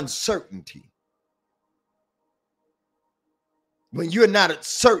 Seasons of uncertainty. When you're not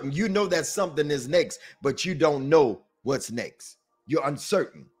certain, you know that something is next, but you don't know what's next. You're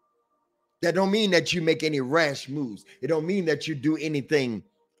uncertain. That don't mean that you make any rash moves. It don't mean that you do anything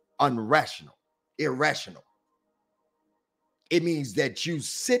irrational. It means that you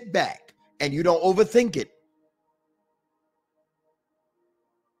sit back and you don't overthink it.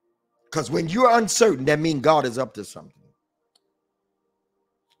 Because when you're uncertain, that means God is up to something.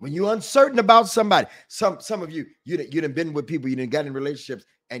 When you're uncertain about somebody, some of you done been with people, you done got in relationships,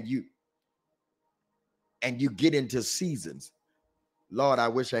 and you get into seasons. Lord, I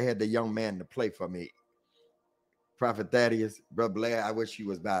wish I had the young man to play for me. Prophet Thaddeus, Brother Blair, I wish you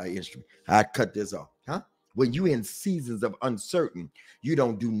was by an instrument. I cut this off. Huh? When you in seasons of uncertain, you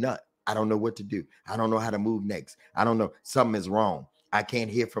don't do nothing. I don't know what to do. I don't know how to move next. I don't know. Something is wrong. I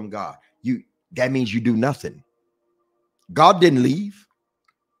can't hear from God. That means you do nothing. God didn't leave.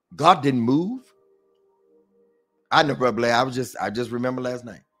 God didn't move. I know, Brother Blair. I just remember last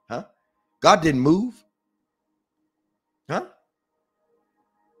night. Huh? God didn't move. Huh?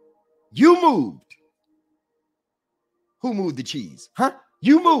 You moved. Who moved the cheese? Huh?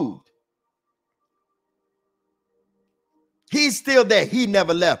 You moved. He's still there. He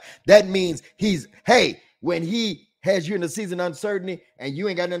never left. That means when he has you in a season of uncertainty and you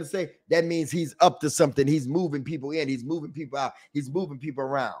ain't got nothing to say, that means he's up to something. He's moving people in. He's moving people out. He's moving people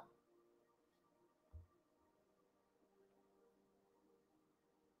around.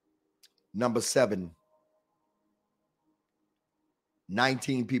 Number 7,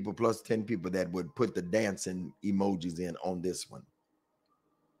 19 people plus 10 people that would put the dancing emojis in on this one.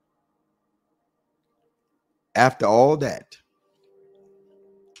 After all that,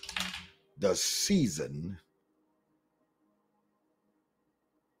 the season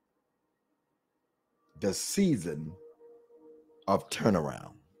of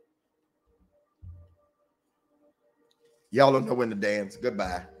turnaround. Y'all don't know when to dance.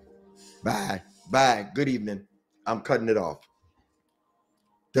 Goodbye. Bye. Good evening. I'm cutting it off.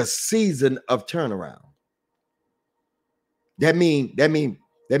 The season of turnaround. That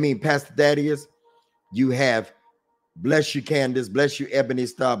mean, Pastor Thaddeus, you have bless you, Candace, bless you, Ebony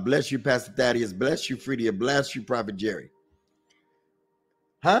Star, bless you, Pastor Thaddeus, bless you, Fredia, bless you, Prophet Jerry.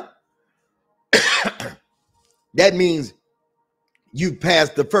 Huh? That means you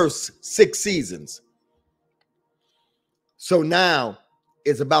passed the first 6 seasons. So now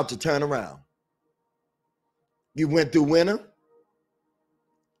it's about to turn around. You went through winter.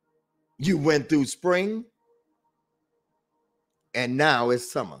 You went through spring. And now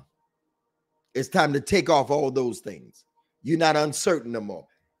it's summer. It's time to take off all those things. You're not uncertain no more.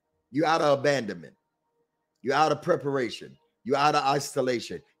 You're out of abandonment. You're out of preparation. You're out of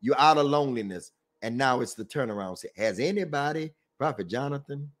isolation. You're out of loneliness. And now it's the turnaround. Has anybody, Prophet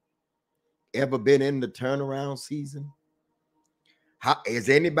Jonathan, ever been in the turnaround season? Is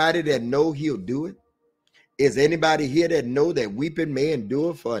anybody that know he'll do it? Is anybody here that know that weeping may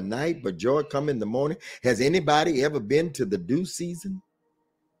endure for a night, but joy come in the morning? Has anybody ever been to the due season?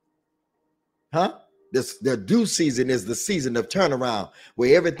 Huh? The due season is the season of turnaround,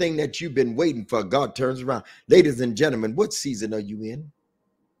 where everything that you've been waiting for, God turns around. Ladies and gentlemen, what season are you in?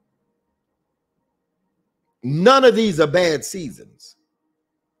 None of these are bad seasons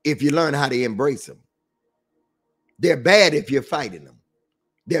if you learn how to embrace them. They're bad if you're fighting them.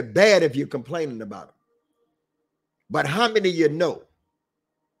 They're bad if you're complaining about them. But how many of you know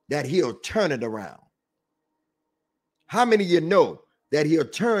that he'll turn it around? How many of you know that he'll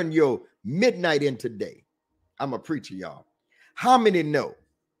turn your midnight into day? I'm a preacher, y'all. How many know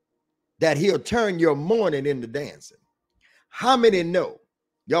that he'll turn your morning into dancing? How many know,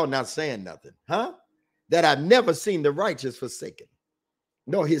 y'all not saying nothing, huh? That I've never seen the righteous forsaken,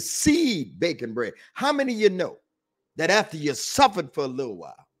 nor his seed baking bread. How many of you know that after you suffered for a little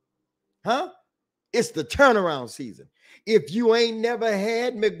while, huh? It's the turnaround season. If you ain't never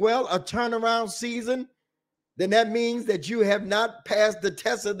had, Miguel, a turnaround season, then that means that you have not passed the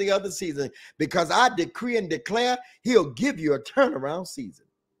test of the other season, because I decree and declare he'll give you a turnaround season.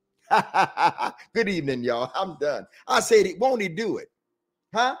 Good evening, y'all. I'm done. I said, won't he do it?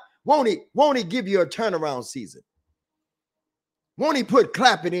 Huh? Won't he give you a turnaround season? Won't he put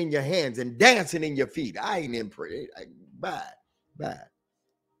clapping in your hands and dancing in your feet? I ain't in prayer. Bye.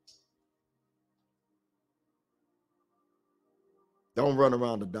 Don't run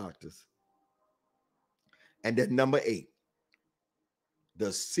around the doctors. And then number 8,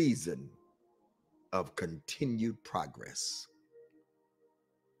 the season of continued progress.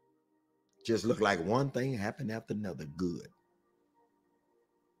 Just look like one thing happened after another. Good.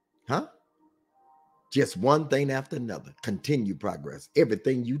 Huh? Just one thing after another. Continued progress.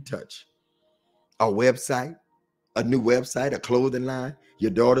 Everything you touch. A website, a new website, a clothing line,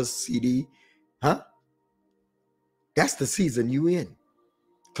 your daughter's CD. Huh? That's the season you in.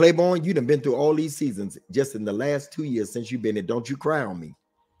 Claiborne, you done been through all these seasons just in the last 2 years since you've been in. Don't you cry on me.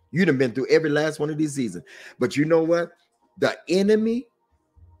 You done been through every last one of these seasons. But you know what? The enemy,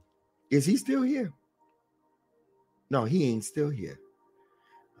 is he still here? No, he ain't still here.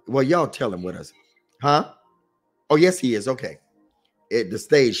 Well, y'all tell him with us. Huh? Oh, yes, he is. Okay. The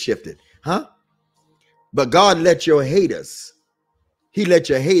stage shifted. Huh? But God let your haters, he let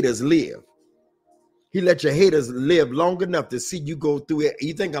your haters live. He let your haters live long enough to see you go through it.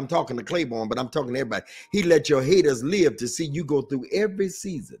 You think I'm talking to Claiborne, but I'm talking to everybody. He let your haters live to see you go through every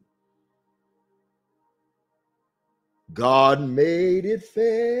season. God made it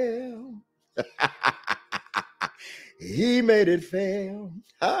fail. He made it fail.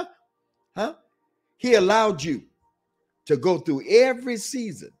 Huh? Huh? He allowed you to go through every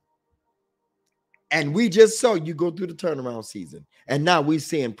season. And we just saw you go through the turnaround season. And now we're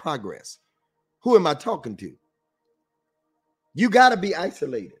seeing progress. Who am I talking to? You got to be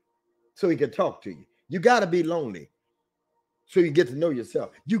isolated so he can talk to you. You got to be lonely so you get to know yourself.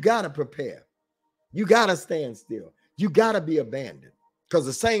 You got to prepare. You got to stand still. You got to be abandoned because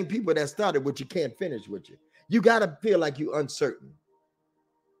the same people that started with you can't finish with you. You got to feel like you're uncertain.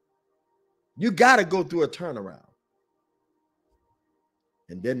 You got to go through a turnaround.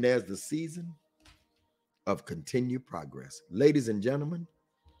 And then there's the season of continued progress. Ladies and gentlemen,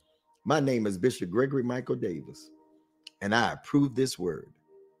 my name is Bishop Gregory Michael Davis, and I approve this word.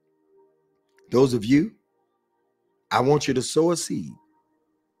 Those of you, I want you to sow a seed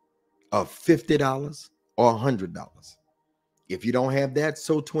of $50 or $100. If you don't have that,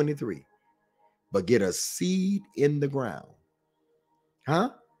 sow 23. But get a seed in the ground.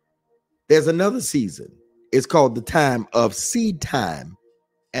 Huh? There's another season. It's called the time of seed time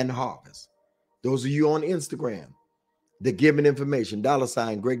and harvest. Those of you on Instagram, the giving information,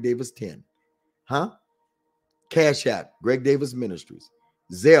 $ Greg Davis 10. Huh? Cash App, Greg Davis Ministries.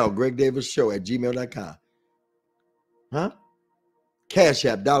 Zelle, Greg Davis Show at gmail.com. Huh? Cash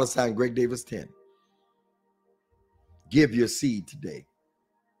App, $ Greg Davis 10. Give your seed today.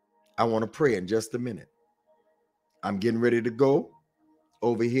 I want to pray in just a minute. I'm getting ready to go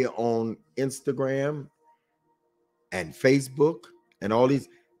over here on Instagram and Facebook and all these,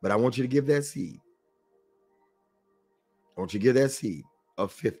 but I want you to give that seed. I want you to give that seed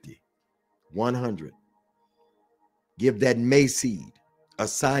of 50, 100. Give that May seed.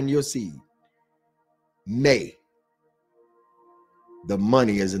 Assign your seed. May. The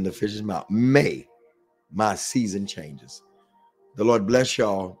money is in the fish's mouth. May. My season changes. The Lord bless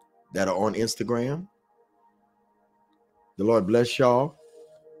y'all that are on Instagram. The Lord bless y'all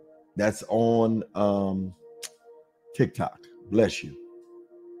that's on TikTok. Bless you.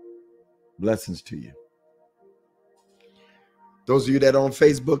 Blessings to you. Those of you that are on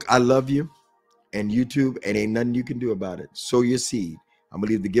Facebook, I love you. And YouTube, and ain't nothing you can do about it. Sow your seed. I'm going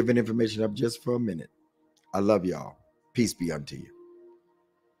to leave the giving information up just for a minute. I love y'all. Peace be unto you.